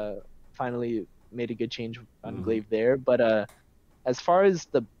definitely finally made a good change on Glaive there. But as far as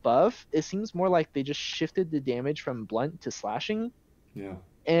the buff, it seems more like they just shifted the damage from blunt to slashing. Yeah.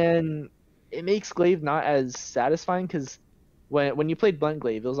 And it makes Glaive not as satisfying because when you played blunt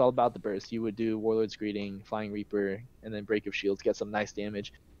Glaive, it was all about the burst. You would do Warlord's Greeting, Flying Reaper, and then Break of Shields, get some nice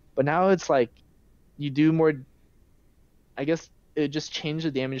damage. But now it's like you do more, I guess it just changed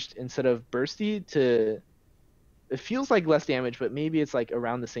the damage instead of bursty to, it feels like less damage, but maybe it's like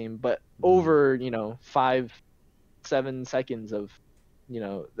around the same, but over 5-7 seconds of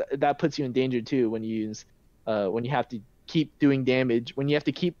that puts you in danger too when you use when you have to keep doing damage, when you have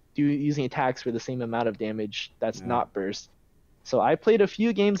to keep using attacks for the same amount of damage that's not burst. So I played a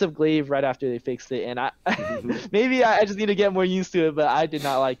few games of Glaive right after they fixed it, and I maybe I just need to get more used to it, but I did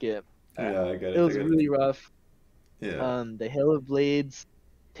not like it. Yeah, I get it. It was really rough. Yeah. The Hail of Blades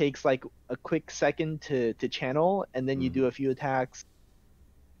takes like a quick second to channel, and then you do a few attacks.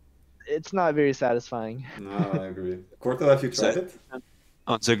 It's not very satisfying. No, I agree. Corto, have you tried it?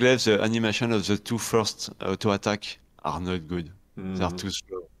 On the Glaive, the animation of the two first auto attack are not good. They are too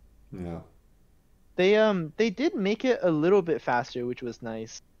slow. Yeah. They did make it a little bit faster, which was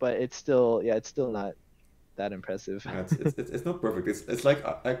nice, but it's still not that impressive. Yeah, it's not perfect. It's like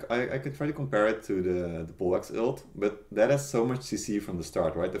I could try to compare it to the Poleaxe ult, but that has so much CC from the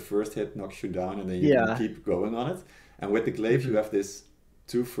start, right? The first hit knocks you down, and then you can keep going on it. And with the Glaive, you have this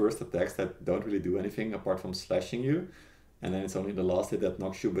two first attacks that don't really do anything apart from slashing you, and then it's only the last hit that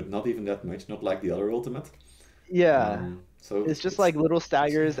knocks you, but not even that much, not like the other ultimate. Yeah. So it's just like little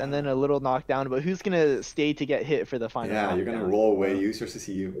staggers and then a little knockdown, but who's gonna stay to get hit for the final? Yeah, you're gonna roll away, use your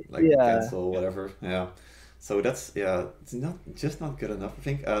CC, like cancel, whatever. Yeah. So that's it's not good enough. I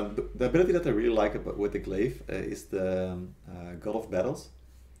think the ability that I really like with the Glaive is the God of Battles.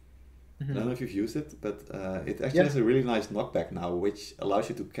 I don't know if you've used it, but it actually has a really nice knockback now, which allows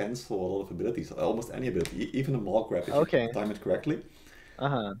you to cancel a lot of abilities, almost any ability, even a maul grab if you time it correctly.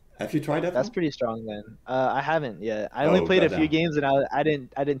 Have you tried that? That's pretty strong then. I haven't yet. I only played a few games and I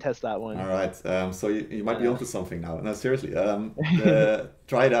didn't test that one. All right. So you might be onto something now. No, seriously.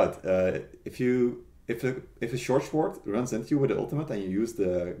 Try it out. If a short sword runs into you with the ultimate and you use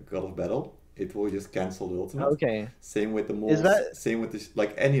the God of Battle, it will just cancel the ultimate. Okay. Same with the mauls. Same with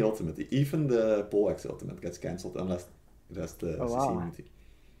like any ultimate. Even the Poleaxe ultimate gets cancelled unless it has the CC immunity.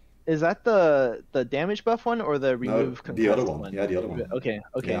 Is that the damage buff one or the No, remove the other concussed one. one? Yeah, the other one. Okay,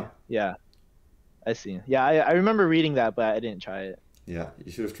 Yeah, okay, yeah, I see. Yeah, I remember reading that, but I didn't try it. yeah.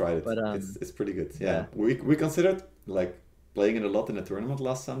 You should have tried it. But It's pretty good. Yeah, yeah, we considered like playing it a lot in the tournament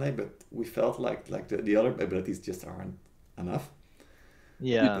last Sunday, but we felt like the other abilities just aren't enough. You,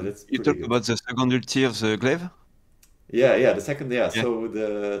 But yeah. it's you pretty talk good. about the second ulti of the Glaive? Yeah, yeah. The second, yeah. Yeah. So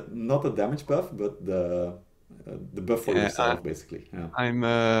the not the damage buff, but the buff for Yeah, yourself, basically. Yeah,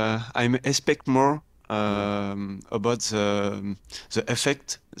 I'm expect more yeah, about the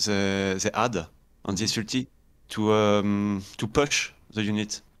effect they add on hmm this ulti to push the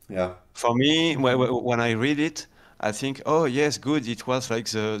unit. yeah, For me, Hmm. when I read it, I think, oh yes, good. It was like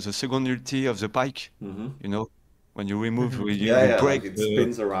the second ulti of the pike. hmm You know, when you remove, Hmm. yeah, you yeah. Like break it the,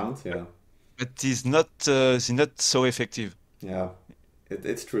 spins around. Yeah, but it's not so effective. yeah.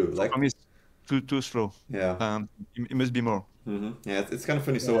 It's true. So for Like me, it's too slow. yeah. It must be more. Yeah, it's kind of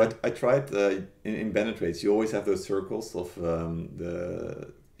funny. So Yeah. I tried in Bennett raids. You always have those circles of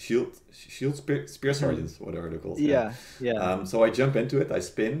the shield spear Hmm. sergeants, whatever they're called. Yeah. Yeah, yeah. So I jump into it. I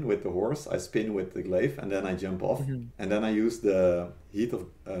spin with the horse. I spin with the glaive, and then I jump off. Hmm. And then I use the heat of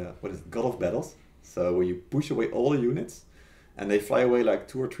what is it? God of Battles. So where you push away all the units, and they fly away like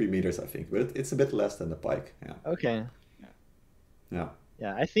 2 or 3 meters, I think. But it's a bit less than the pike. Yeah. Okay. Yeah.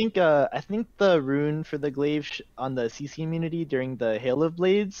 Yeah, I think the rune for the glaive on the CC immunity during the Hail of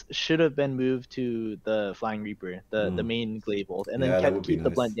Blades should have been moved to the Flying Reaper, the Mm. main glaive ult, and then Yeah, that would be keep the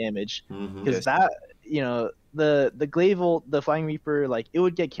nice. blunt damage, because Yes. that the glaive ult, the Flying Reaper, like it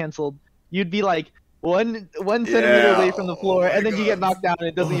would get canceled. You'd be like one centimeter Yeah. away from the Oh floor, my and then you get god. knocked down, and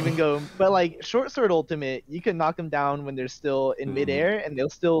it doesn't even Oh. go. But like short sword ultimate, you can knock them down when they're still in hmm midair, and the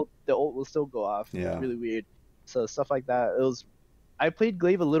ult will still go off. It's Yeah. really weird. So stuff like that, I played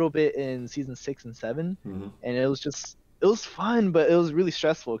Glaive a little bit in season 6 and 7, hmm and it was fun, but it was really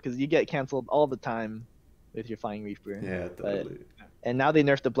stressful because you get canceled all the time with your Flying Reaper. Yeah, But totally. and now they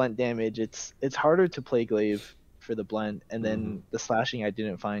nerfed the blunt damage. It's harder to play Glaive for the blunt, and hmm then the slashing I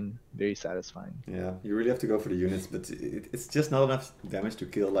didn't find very satisfying. Yeah, you really have to go for the units, but it's just not enough damage to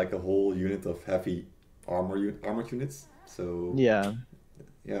kill like a whole unit of heavy armored units. So Yeah.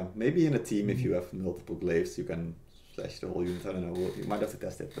 yeah, maybe in a team if you Mhm. have multiple glaives, you can slash the whole unit. I don't know. You might have to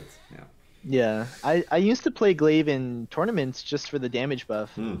test it, but yeah. Yeah, I used to play Glaive in tournaments just for the damage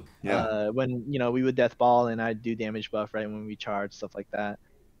buff. Yeah. When we would death ball and I'd do damage buff right when we charge, stuff like that.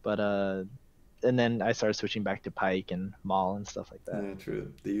 But and then I started switching back to Pike and Maul and stuff like that. Yeah,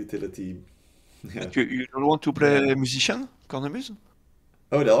 true. The utility. Yeah. But you don't want to play Yeah. musician, cornemuse?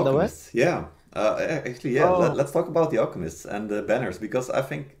 Oh, the The what? alchemists. Yeah. Actually, yeah. Oh, Let's talk about the alchemists and the banners because I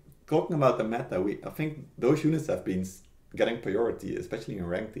think talking about the meta, I think those units have been getting priority, especially in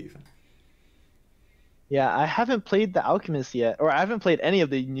ranked even. yeah, I haven't played the Alchemist yet, or I haven't played any of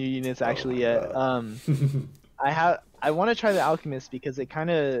the new units Oh actually my yet. god. I want to try the Alchemist because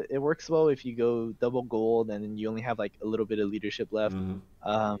it works well if you go double gold and then you only have like a little bit of leadership left. hmm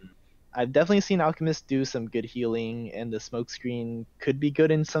Um, I've definitely seen Alchemist do some good healing, and the smoke screen could be good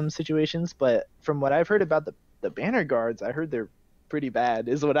in some situations. But from what I've heard about the banner guards, I heard they're pretty bad,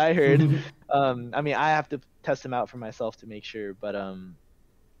 is what I heard. I mean, I have to test them out for myself to make sure, but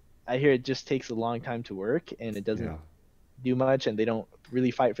I hear it just takes a long time to work, and it doesn't Yeah. do much, and they don't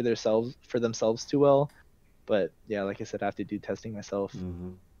really fight for themselves too well. But yeah, like I said, I have to do testing myself.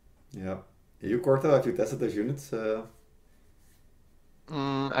 hmm Yeah. You, Corto, have you tested those units?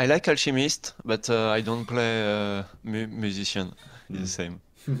 I like alchemist, but I don't play musician. It's the Mm. same.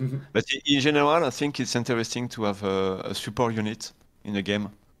 But in general, I think it's interesting to have a support unit in a game.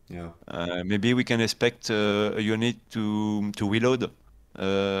 Yeah. Maybe we can expect a unit to reload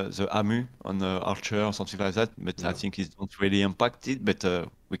the armour on archer or something like that. But I Yeah. think it don't really impact it. But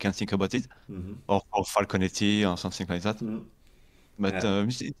we can think about it, hmm or falconetti or something like that. mm But Yeah.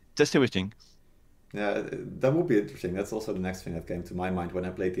 that's everything. Yeah, that would be interesting. That's also the next thing that came to my mind when I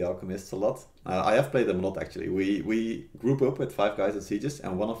played the Alchemists a lot. I have played them a lot actually. We group up with 5 guys at Sieges,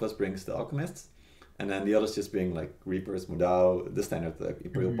 and one of us brings the Alchemists, and then the others just bring like Reapers, Modao, the standard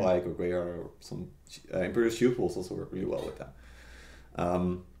Imperial Hmm. Pike or Greyar or some Imperial Shield Pulse also work really well with that.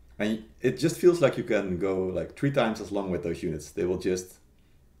 And it just feels like you can go like 3 times as long with those units. They will just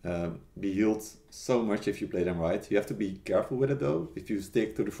be healed so much if you play them right. You have to be careful with it though. If you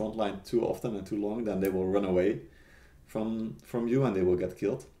stick to the front line too often and too long, then they will run away from you and they will get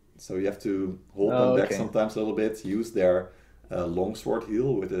killed. So you have to hold them Oh, back okay. sometimes a little bit. Use their longsword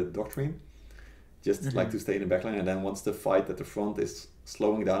heal with the doctrine, just like Hmm. to stay in the backline. And then once the fight at the front is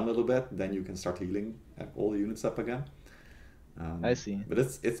slowing down a little bit, then you can start healing all the units up again. I see. But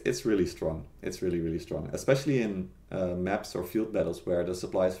it's really strong. It's really strong, especially in maps or field battles where the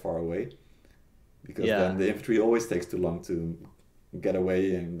supply is far away, because then the infantry always takes too long to get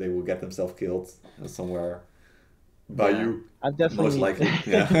away, and they will get themselves killed somewhere by you. I've definitely Most likely.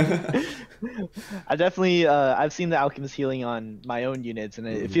 Yeah. I've seen the alchemist healing on my own units, and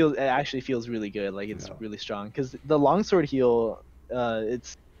it actually feels really good. Like it's really strong, because the longsword heal,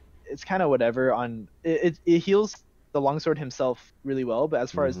 it's kind of whatever on it heals the longsword himself really well, but as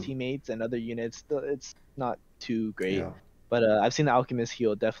far as teammates and other units, it's not too great. Yeah. But I've seen the alchemist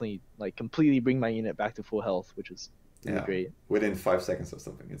heal definitely like completely bring my unit back to full health, which is really great. Within 5 seconds or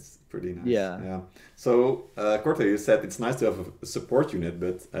something. It's pretty nice. Yeah. So, Korte, you said it's nice to have a support unit,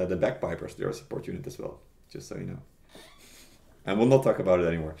 but the bagpipers, they're a support unit as well, just so you know. And we'll not talk about it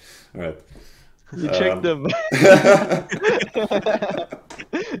anymore. All right. You tricked them.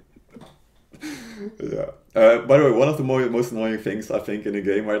 By the way, one of the most annoying things I think in a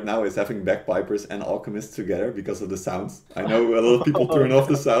game right now is having bagpipers and alchemists together because of the sounds. I know a lot of people turn off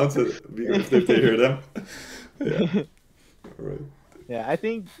the sounds if they hear them. Right. Yeah, I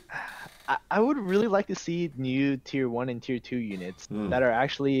think I would really like to see new tier 1 and tier 2 units that are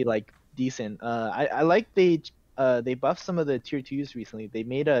actually like decent. I like they buffed some of the tier 2s recently. They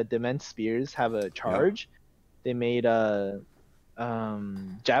made Dement Spears have a charge. They made Jab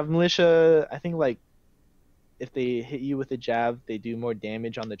Militia, I think, like if they hit you with a jab, they do more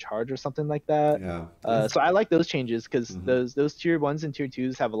damage on the charge or something like that. So I like those changes, because those tier 1s and tier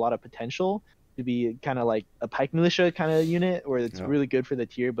 2s have a lot of potential to be kind of like a pike militia kind of unit, where it's really good for the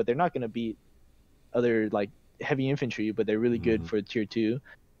tier, but they're not going to beat other like heavy infantry, but they're really good for tier 2.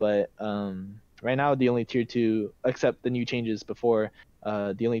 But right now the only tier 2, except the new changes before,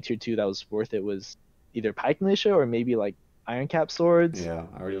 the only tier 2 that was worth it was either pike militia or maybe like iron cap swords. Yeah,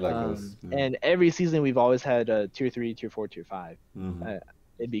 I really like those. And every season we've always had tier 3, tier 4, tier 5.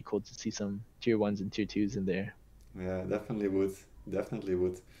 It'd be cool to see some tier 1s and tier 2s in there. Yeah, definitely would.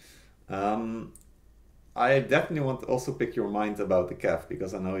 I definitely want to also pick your mind about the CAF,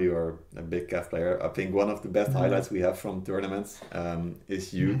 because I know you are a big CAF player. I think one of the best highlights we have from tournaments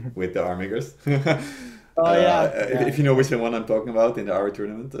is you with the Armigers. If you know which one I'm talking about in the Hour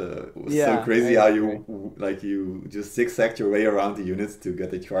tournament, it was so crazy how you just zigzagged your way around the units to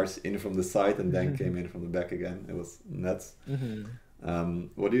get the charge in from the side and then came in from the back again. It was nuts.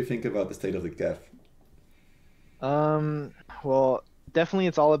 What do you think about the state of the CAF? Well, definitely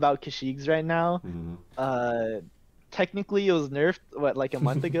it's all about Kashyyyks right now. Technically it was nerfed like a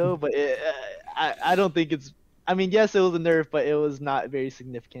month ago, but I don't think it's, I mean, yes, it was a nerf, but it was not very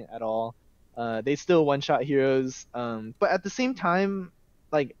significant at all. They still one-shot heroes, but at the same time,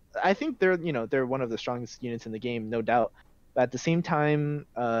 like, I think they're one of the strongest units in the game, no doubt. But at the same time,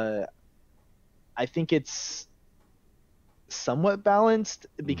 I think it's somewhat balanced,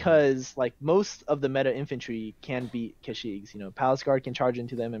 because like most of the meta infantry can beat Kashyyyks. Palace Guard can charge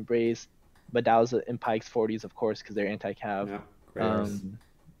into them, Embrace, Badauza and Pikes 40s, of course, because they're anti-cav.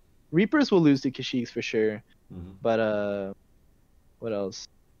 Reapers will lose to Kashyyyks for sure. But what else?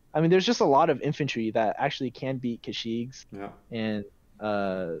 I mean, there's just a lot of infantry that actually can beat Kashyyyks. And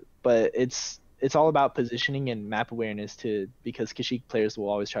but it's all about positioning and map awareness too, because Kashyyyk players will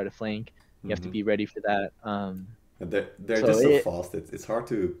always try to flank. You have to be ready for that. They're just so fast. It's hard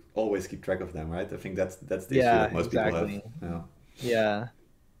to always keep track of them, right? I think that's the issue that most people have.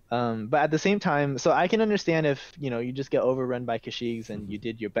 But at the same time, so I can understand if you just get overrun by Kashyyyks and you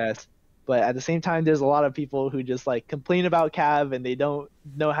did your best. But at the same time, there's a lot of people who just like complain about cav and they don't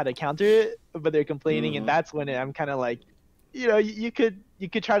know how to counter it, but they're complaining, and that's when I'm kind of like, you could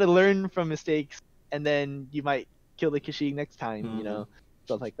try to learn from mistakes, and then you might kill the Kashyyyk next time,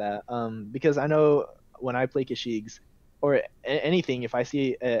 stuff like that. Because I know when I play Kashyyyks or anything, if I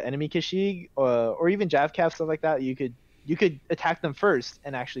see an enemy Kashyyyk or even Javcav, stuff like that, you could attack them first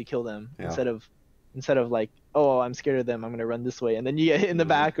and actually kill them instead of like, oh, I'm scared of them, I'm gonna run this way, and then you get hit in the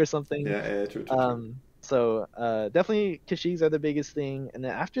back or something. True. So definitely Kashyyyks are the biggest thing, and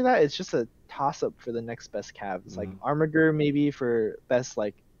then after that it's just a toss up for the next best cav. It's like Armour maybe for best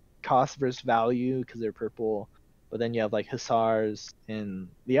like cost versus value because they're purple, but then you have like Hussars, and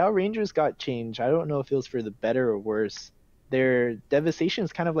the Outrangers got changed. I don't know if it was for the better or worse. Their Devastation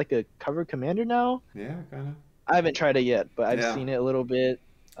is kind of like a cover commander now. Yeah, kind of. I haven't tried it yet, but I've seen it a little bit.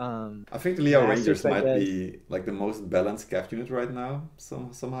 I think the Leo Rangers might be like the most balanced cav unit right now,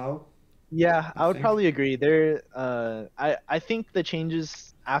 somehow. Yeah, I would probably agree. They're I think the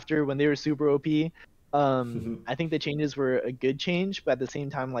changes after when they were super OP, I think the changes were a good change, but at the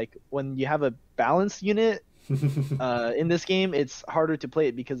same time, like when you have a balanced unit in this game, it's harder to play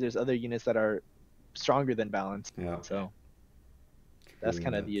it because there's other units that are stronger than balanced. So That's Doing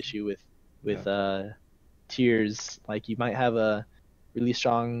kind of that. the issue with tiers. Like you might have a really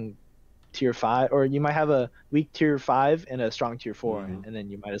strong tier 5, or you might have a weak tier 5 and a strong tier 4, and then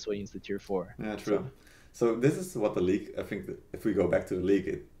you might as well use the tier 4. Yeah, true. So this is what the league, I think that if we go back to the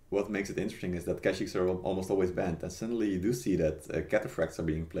league, what makes it interesting is that Kashyyyks are almost always banned. And suddenly you do see that Cataphracts are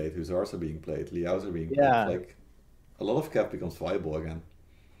being played, Hussars are being played, Liaos are being played. Yeah. Like, a lot of Cav becomes viable again.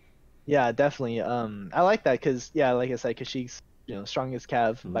 Yeah, definitely. I like that because, yeah, like I said, Kashyyyks, strongest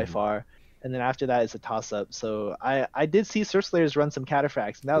Cav by far. And then after that, it's a toss-up. So I did see Surfslayers run some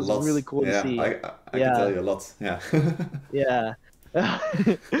Cataphracts, and that was really Lots. cool to Yeah, see. I can tell you lots. Yeah. Yeah.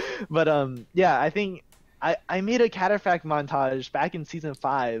 But yeah, I think I made a Cataphract montage back in season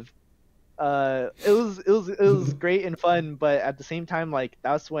 5. It was great and fun, but at the same time, like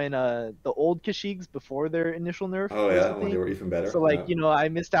that's when the old Kashyyyks before their initial nerf Oh was yeah, a when they thing. were even better. So like, Yeah. I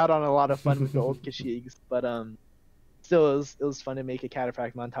missed out on a lot of fun with the old Kashyyyks, but still it was fun to make a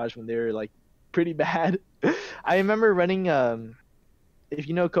Cataphract montage when they were like pretty bad. I remember running if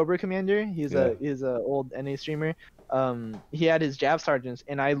you know Cobra Commander, he's Yeah. a old NA streamer. He had his jab sergeants,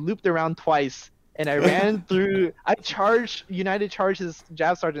 and I looped around twice, and I ran through. I charged United charged his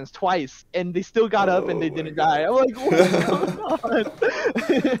jab sergeants twice, and they still got up and Oh they my didn't die. God. I'm like, what's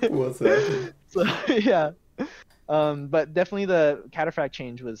going on? What's happening? So yeah, but definitely the Cataphract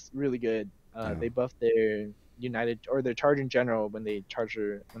change was really good. Yeah. They buffed their United or their charge in general when they charge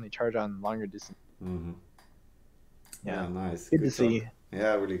on longer distance. Yeah, nice. Good to see.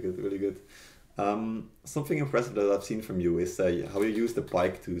 Yeah, really good, really good. Something impressive that I've seen from you is how you use the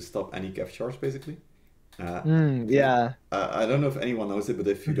pike to stop any cap charge, basically. Yeah. I don't know if anyone knows it, but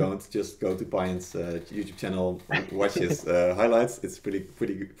if you don't, just go to Pyan's YouTube channel, watch his highlights. It's pretty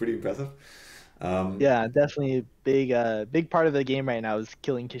impressive. Yeah, definitely big part of the game right now is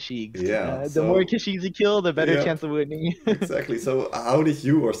killing Kashyyyks. Yeah, The more Kashyyyks you kill, the better yeah, chance of winning. exactly. So how did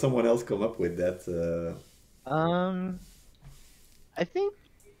you or someone else come up with that?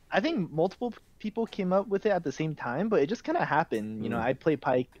 I think multiple people came up with it at the same time, but it just kind of happened. I play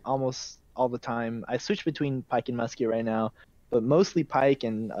Pike almost all the time. I switch between Pike and Musket right now, but mostly Pike,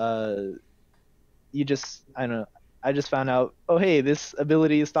 and I don't know. I just found out, oh hey, this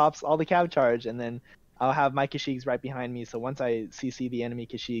ability stops all the cab charge, and then I'll have my Kashyyyks right behind me. So once I CC the enemy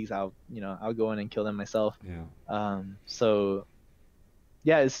Kashyyyks, I'll go in and kill them myself. Yeah. So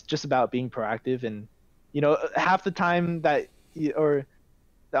yeah, it's just about being proactive, and half the time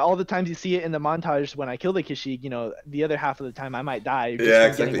all the times you see it in the montage when I kill the Kashyyyk, the other half of the time I might die just Yeah, from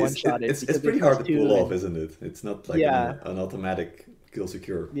exactly. getting one-shotted. It's pretty hard to pull off, isn't it? It's not like an automatic kill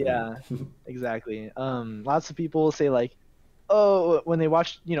secure. Yeah, exactly. Lots of people say like, oh, when they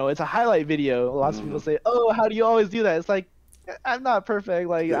watch, it's a highlight video. Lots of people say, oh, how do you always do that? It's like, I'm not perfect.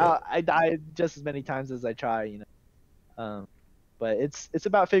 Like I die just as many times as I try. But it's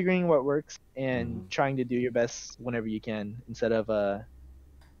about figuring what works and trying to do your best whenever you can, instead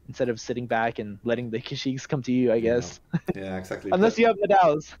of sitting back and letting the Kashyyyks come to you, I guess. Yeah, exactly. Unless you have the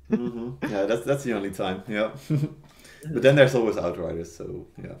dows. Yeah, that's the only time. Yeah. But then there's always outriders, so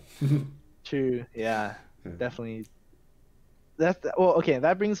yeah. True. Yeah. Definitely. Well, okay.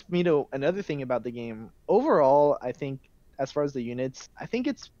 That brings me to another thing about the game. Overall, I think as far as the units, I think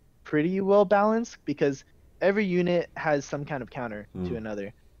it's pretty well balanced because every unit has some kind of counter to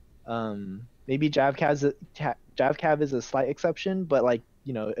another. Maybe Jav Cav is a slight exception, but like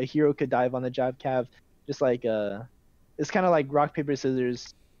a hero could dive on the Jav Cav, just like it's kind of like rock paper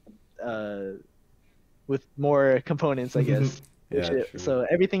scissors, with more components, I guess. So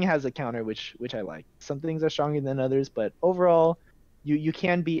everything has a counter, which I like. Some things are stronger than others, but overall, you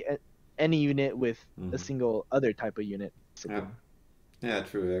can beat any unit with a single other type of unit. So, yeah,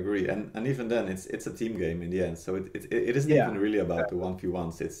 true. I agree. And even then, it's a team game in the end. So it isn't even really about the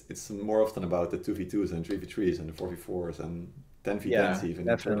 1v1s. It's more often about the 2v2s and 3v3s and the 4v4s and 10v10s even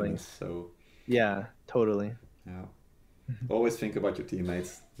in tournaments. So yeah, totally. Yeah. Always think about your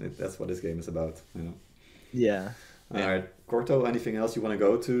teammates. That's what this game is about. Yeah. All right, Corto, anything else you want to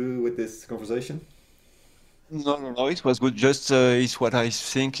go to with this conversation? No, it was good. Just it's what I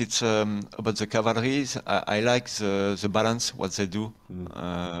think. It's about the cavalries. I like the balance, what they do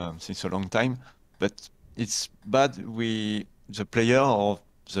since a long time. But it's bad. The player or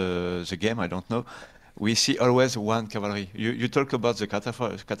the game, I don't know. We see always one cavalry. You talk about the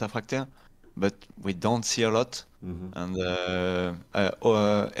cataphracter, but we don't see a lot. And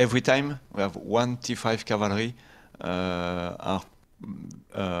every time we have one T5 cavalry are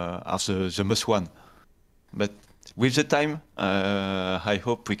the most one. But with the time, I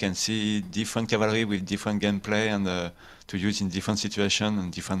hope we can see different cavalry with different gameplay and to use in different situations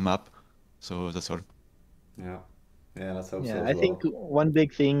and different map. So that's all. Yeah. Yeah, let's hope so Yeah, as I think well. one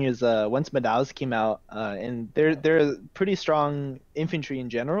big thing is once Medal's came out, and they're a pretty strong infantry in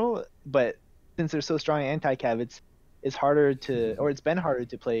general, but since they're so strong anti-cav, it's harder to, or it's been harder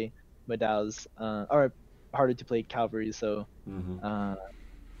to play Medal's, or harder to play cavalry. So Hmm. uh,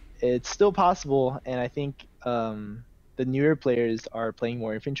 it's still possible, and I think the newer players are playing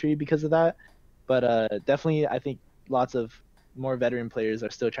more infantry because of that. But definitely, I think lots of more veteran players are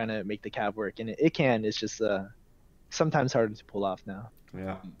still trying to make the cav work, and it can. It's just sometimes harder to pull off now.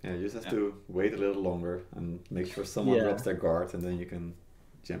 Yeah, yeah, you just have Yeah. to wait a little longer and make sure someone drops Yeah. their guard, and then you can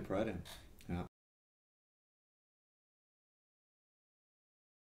jump right in. Yeah.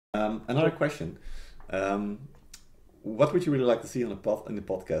 Another question. Um, what would you really like to see on in the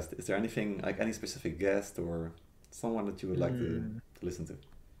podcast? Is there anything like any specific guest or someone that you would like Hmm. to listen to?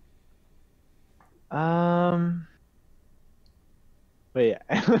 Um. Wait.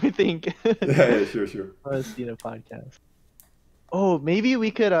 Let me think. Yeah, yeah, sure, sure. Let's see the podcast. Oh, maybe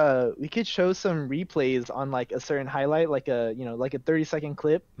we could show some replays on like a certain highlight, like a like a 30-second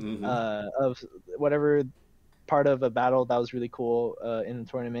clip Hmm. of whatever part of a battle that was really cool in the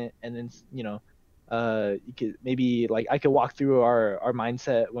tournament, and then you could maybe like I could walk through our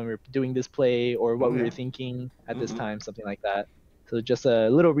mindset when we are doing this play or Oh what we yeah. were thinking at this Hmm. time, something like that. So just a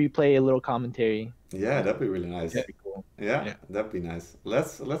little replay, a little commentary. Yeah, that'd be really I think Yeah. nice. that'd be cool. Yeah, Yeah. that'd be nice.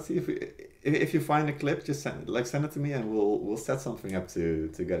 Let's see if you find a clip, just send it to me, and we'll set something up to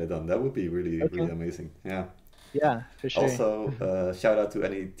get it done. That would be really Okay. really amazing. Yeah. Yeah, for sure. Also, shout out to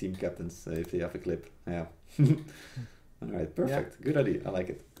any team captains if they have a clip. Yeah. All right, Yeah. perfect. Good idea. I like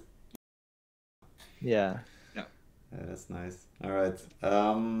it. Yeah. Yeah. Yeah, that's nice. All right.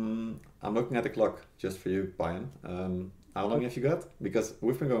 I'm looking at the clock just for you, Pyan. How long Okay. have you got? Because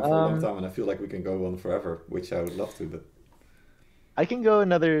we've been going for a long Um, time, and I feel like we can go on forever, which I would love to, but I can go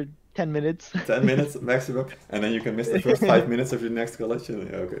another 10 minutes. 10 minutes maximum, and then you can miss the first 5 minutes of your next collection.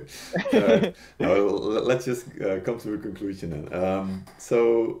 Yeah, okay. All right. Now, let's just come to a conclusion then.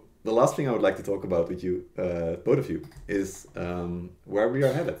 So, the last thing I would like to talk about with you, both of you, is where we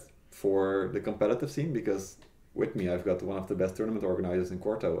are headed for the competitive scene, because with me, I've got one of the best tournament organizers in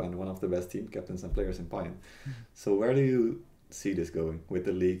Corto and one of the best team captains and players in Pyan. So, where do you see this going with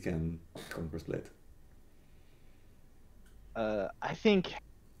the league and Conqueror's Blade? I think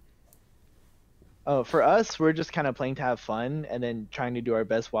for us, we're just kind of playing to have fun and then trying to do our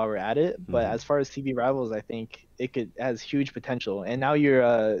best while we're at it. But Hmm. as far as TV Rivals, I think it has huge potential. And now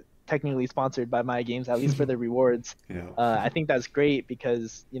you're technically sponsored by my.games, at least for the rewards. Yeah. I think that's great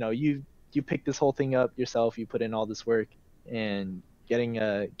because you picked this whole thing up yourself. You put in all this work, and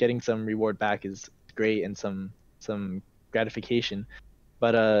getting some reward back is great and some gratification.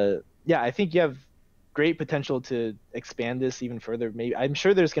 But yeah, I think you have great potential to expand this even further. Maybe I'm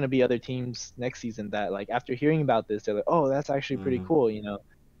sure there's going to be other teams next season that like after hearing about this, they're like, oh, that's actually pretty Hmm. cool.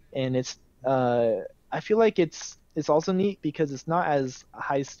 And it's I feel like it's also neat because it's not as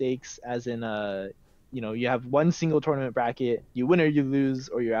high stakes as in you have one single tournament bracket, you win or you lose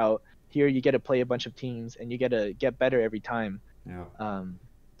or you're out. Here you get to play a bunch of teams and you get to get better every time. Yeah. Um,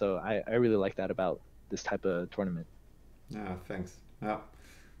 so I really like that about this type of tournament. Yeah, thanks. Yeah.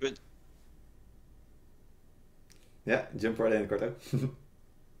 Good. Yeah, jump right in, Corto.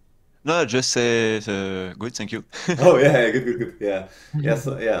 No, just say good, thank you. Oh yeah, good, good, good. Yeah, yes,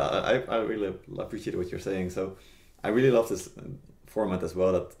 yeah. I really appreciate what you're saying. So, I really love this format as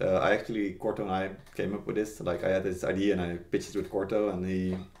well. That I actually Corto and I came up with this. Like I had this idea and I pitched it with Corto, and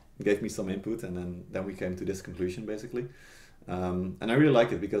he gave me some input, and then we came to this conclusion basically. And I really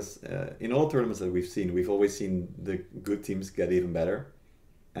like it because in all tournaments that we've always seen the good teams get even better,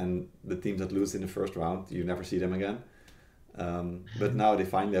 and the teams that lose in the first round, you never see them again. But now they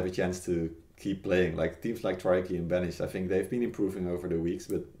finally have a chance to keep playing. Like teams like Trikey and Banish, I think they've been improving over the weeks,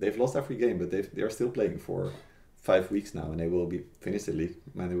 but they've lost every game. But they're still playing for 5 weeks now, and they will be finished the league,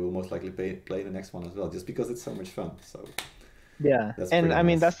 and they will most likely play the next one as well, just because it's so much fun. So Yeah, that's and pretty I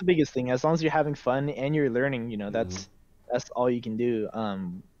mean nice. that's the biggest thing. As long as you're having fun and you're learning, Hmm. that's all you can do.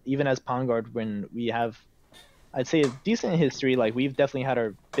 Even as Pongard, when we have, I'd say a decent history, like we've definitely had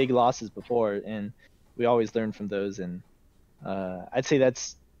our big losses before, and we always learn from those. And I'd say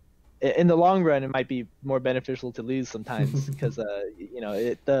that's in the long run, it might be more beneficial to lose sometimes because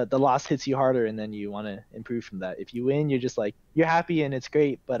the loss hits you harder, and then you want to improve from that. If you win, you're just like you're happy and it's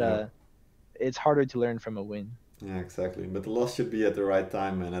great, but Yeah, it's harder to learn from a win. yeah, exactly. But the loss should be at the right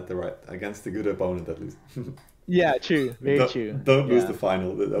time and at the right against a good opponent at least. Yeah, true. Very true. Don't lose the Yeah.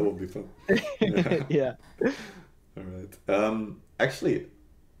 final. That will be fun. Yeah. Yeah. All right. Actually,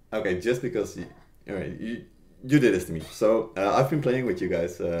 okay, just because all right, you did this to me. So I've been playing with you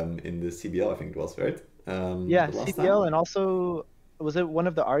guys in the CBL, I think it was, right? Yeah, the last CBL, time. and also was it one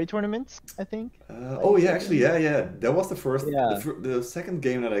of the RE tournaments? I think. Oh Like yeah, back actually, then. yeah. That was the first, Yeah, the second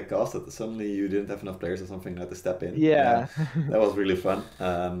game that I casted. Suddenly, you didn't have enough players or something. I had to step in. Yeah, yeah, that was really fun.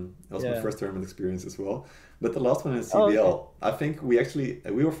 That was my yeah. first tournament experience as well. But the last one in Oh, okay. CBL, I think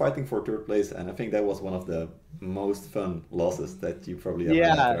we were fighting for third place, and I think that was one of the most fun losses that you probably ever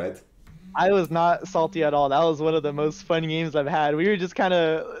had, Yeah, right? I was not salty at all. That was one of the most fun games I've had. We were just kind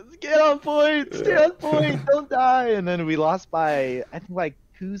of get on point, stay Yeah. on point, don't die, and then we lost by I think like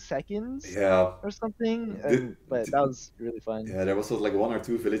 2 seconds Yeah. or something. Did, But that did, was really fun. yeah, there was like one or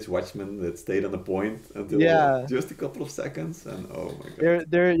two village watchmen that stayed on the point until Yeah. just a couple of seconds, and oh my god.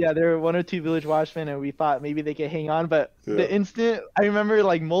 There were one or two village watchmen, and we thought maybe they could hang on. But Yeah. the instant I remember,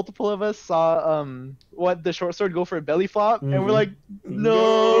 like multiple of us saw what the short sword go for a belly flop, and we're like,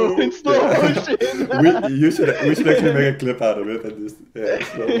 no, in No. slow Yeah. motion. We should actually make a clip out of it and just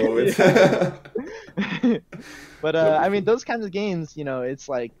slow mo it. Yeah. But That'd be I mean, fun. those kinds of games, it's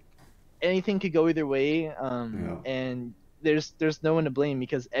like anything could go either way. Yeah. And there's no one to blame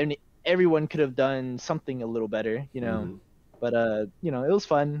because everyone could have done something a little better. Hmm. But it was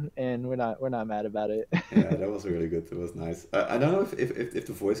fun, and we're not mad about it. Yeah, that was really good. It was nice. I don't know if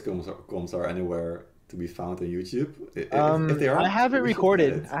the voice comms are anywhere to be found on YouTube. If they I aren't, have it we should get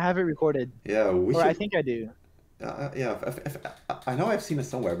recorded. it. I have it recorded, Yeah, we or I should. think I do. Yeah, I know I've seen it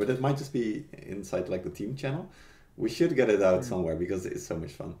somewhere, but it might just be inside like the team channel. We should get it out Mm. somewhere because it's so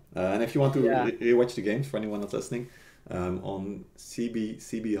much fun. And if you want to Yeah. rewatch the games for anyone that's listening, on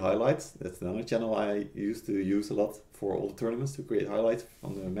CB Highlights, that's another channel I used to use a lot for all the tournaments to create highlights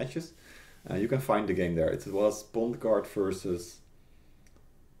on the matches. You can find the game there. It was Bondguard versus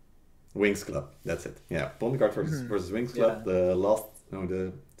Wings Club. That's it. Yeah, Bondguard versus Wings Club. Yeah.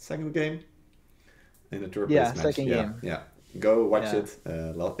 The second game in the third Yeah. place match. Second Yeah, game. yeah. Go watch Yeah. it.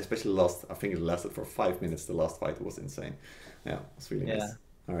 Especially last. I think it lasted for 5 minutes. The last fight was insane. Yeah, it's really Yeah. nice.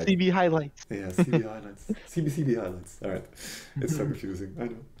 All right. CB highlights. Yeah, CB highlights. CB highlights. All right. It's so confusing. I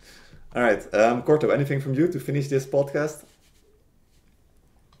know. All right. Corto, anything from you to finish this podcast?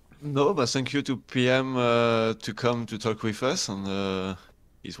 No, but thank you to PM to come to talk with us, and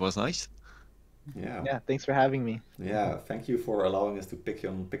it was nice. Yeah. Yeah. Thanks for having me. Yeah. Thank you for allowing us to pick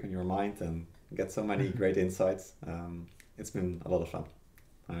on your mind and get so many great insights. It's been a lot of fun.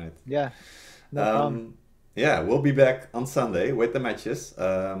 All right. Yeah. No problem. Yeah, we'll be back on Sunday with the matches.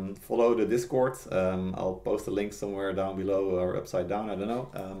 Follow the Discord. I'll post a link somewhere down below or upside down. I don't know.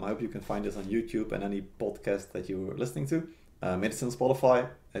 I hope you can find this on YouTube and any podcast that you're listening to. It's on Spotify.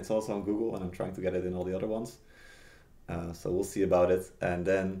 It's also on Google, and I'm trying to get it in all the other ones. So we'll see about it. And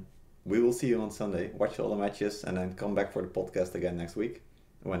then we will see you on Sunday. Watch all the matches and then come back for the podcast again next week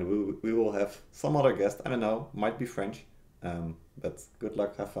when we will have some other guest. I don't know. Might be French. But good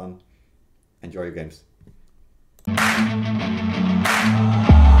luck. Have fun. Enjoy your games.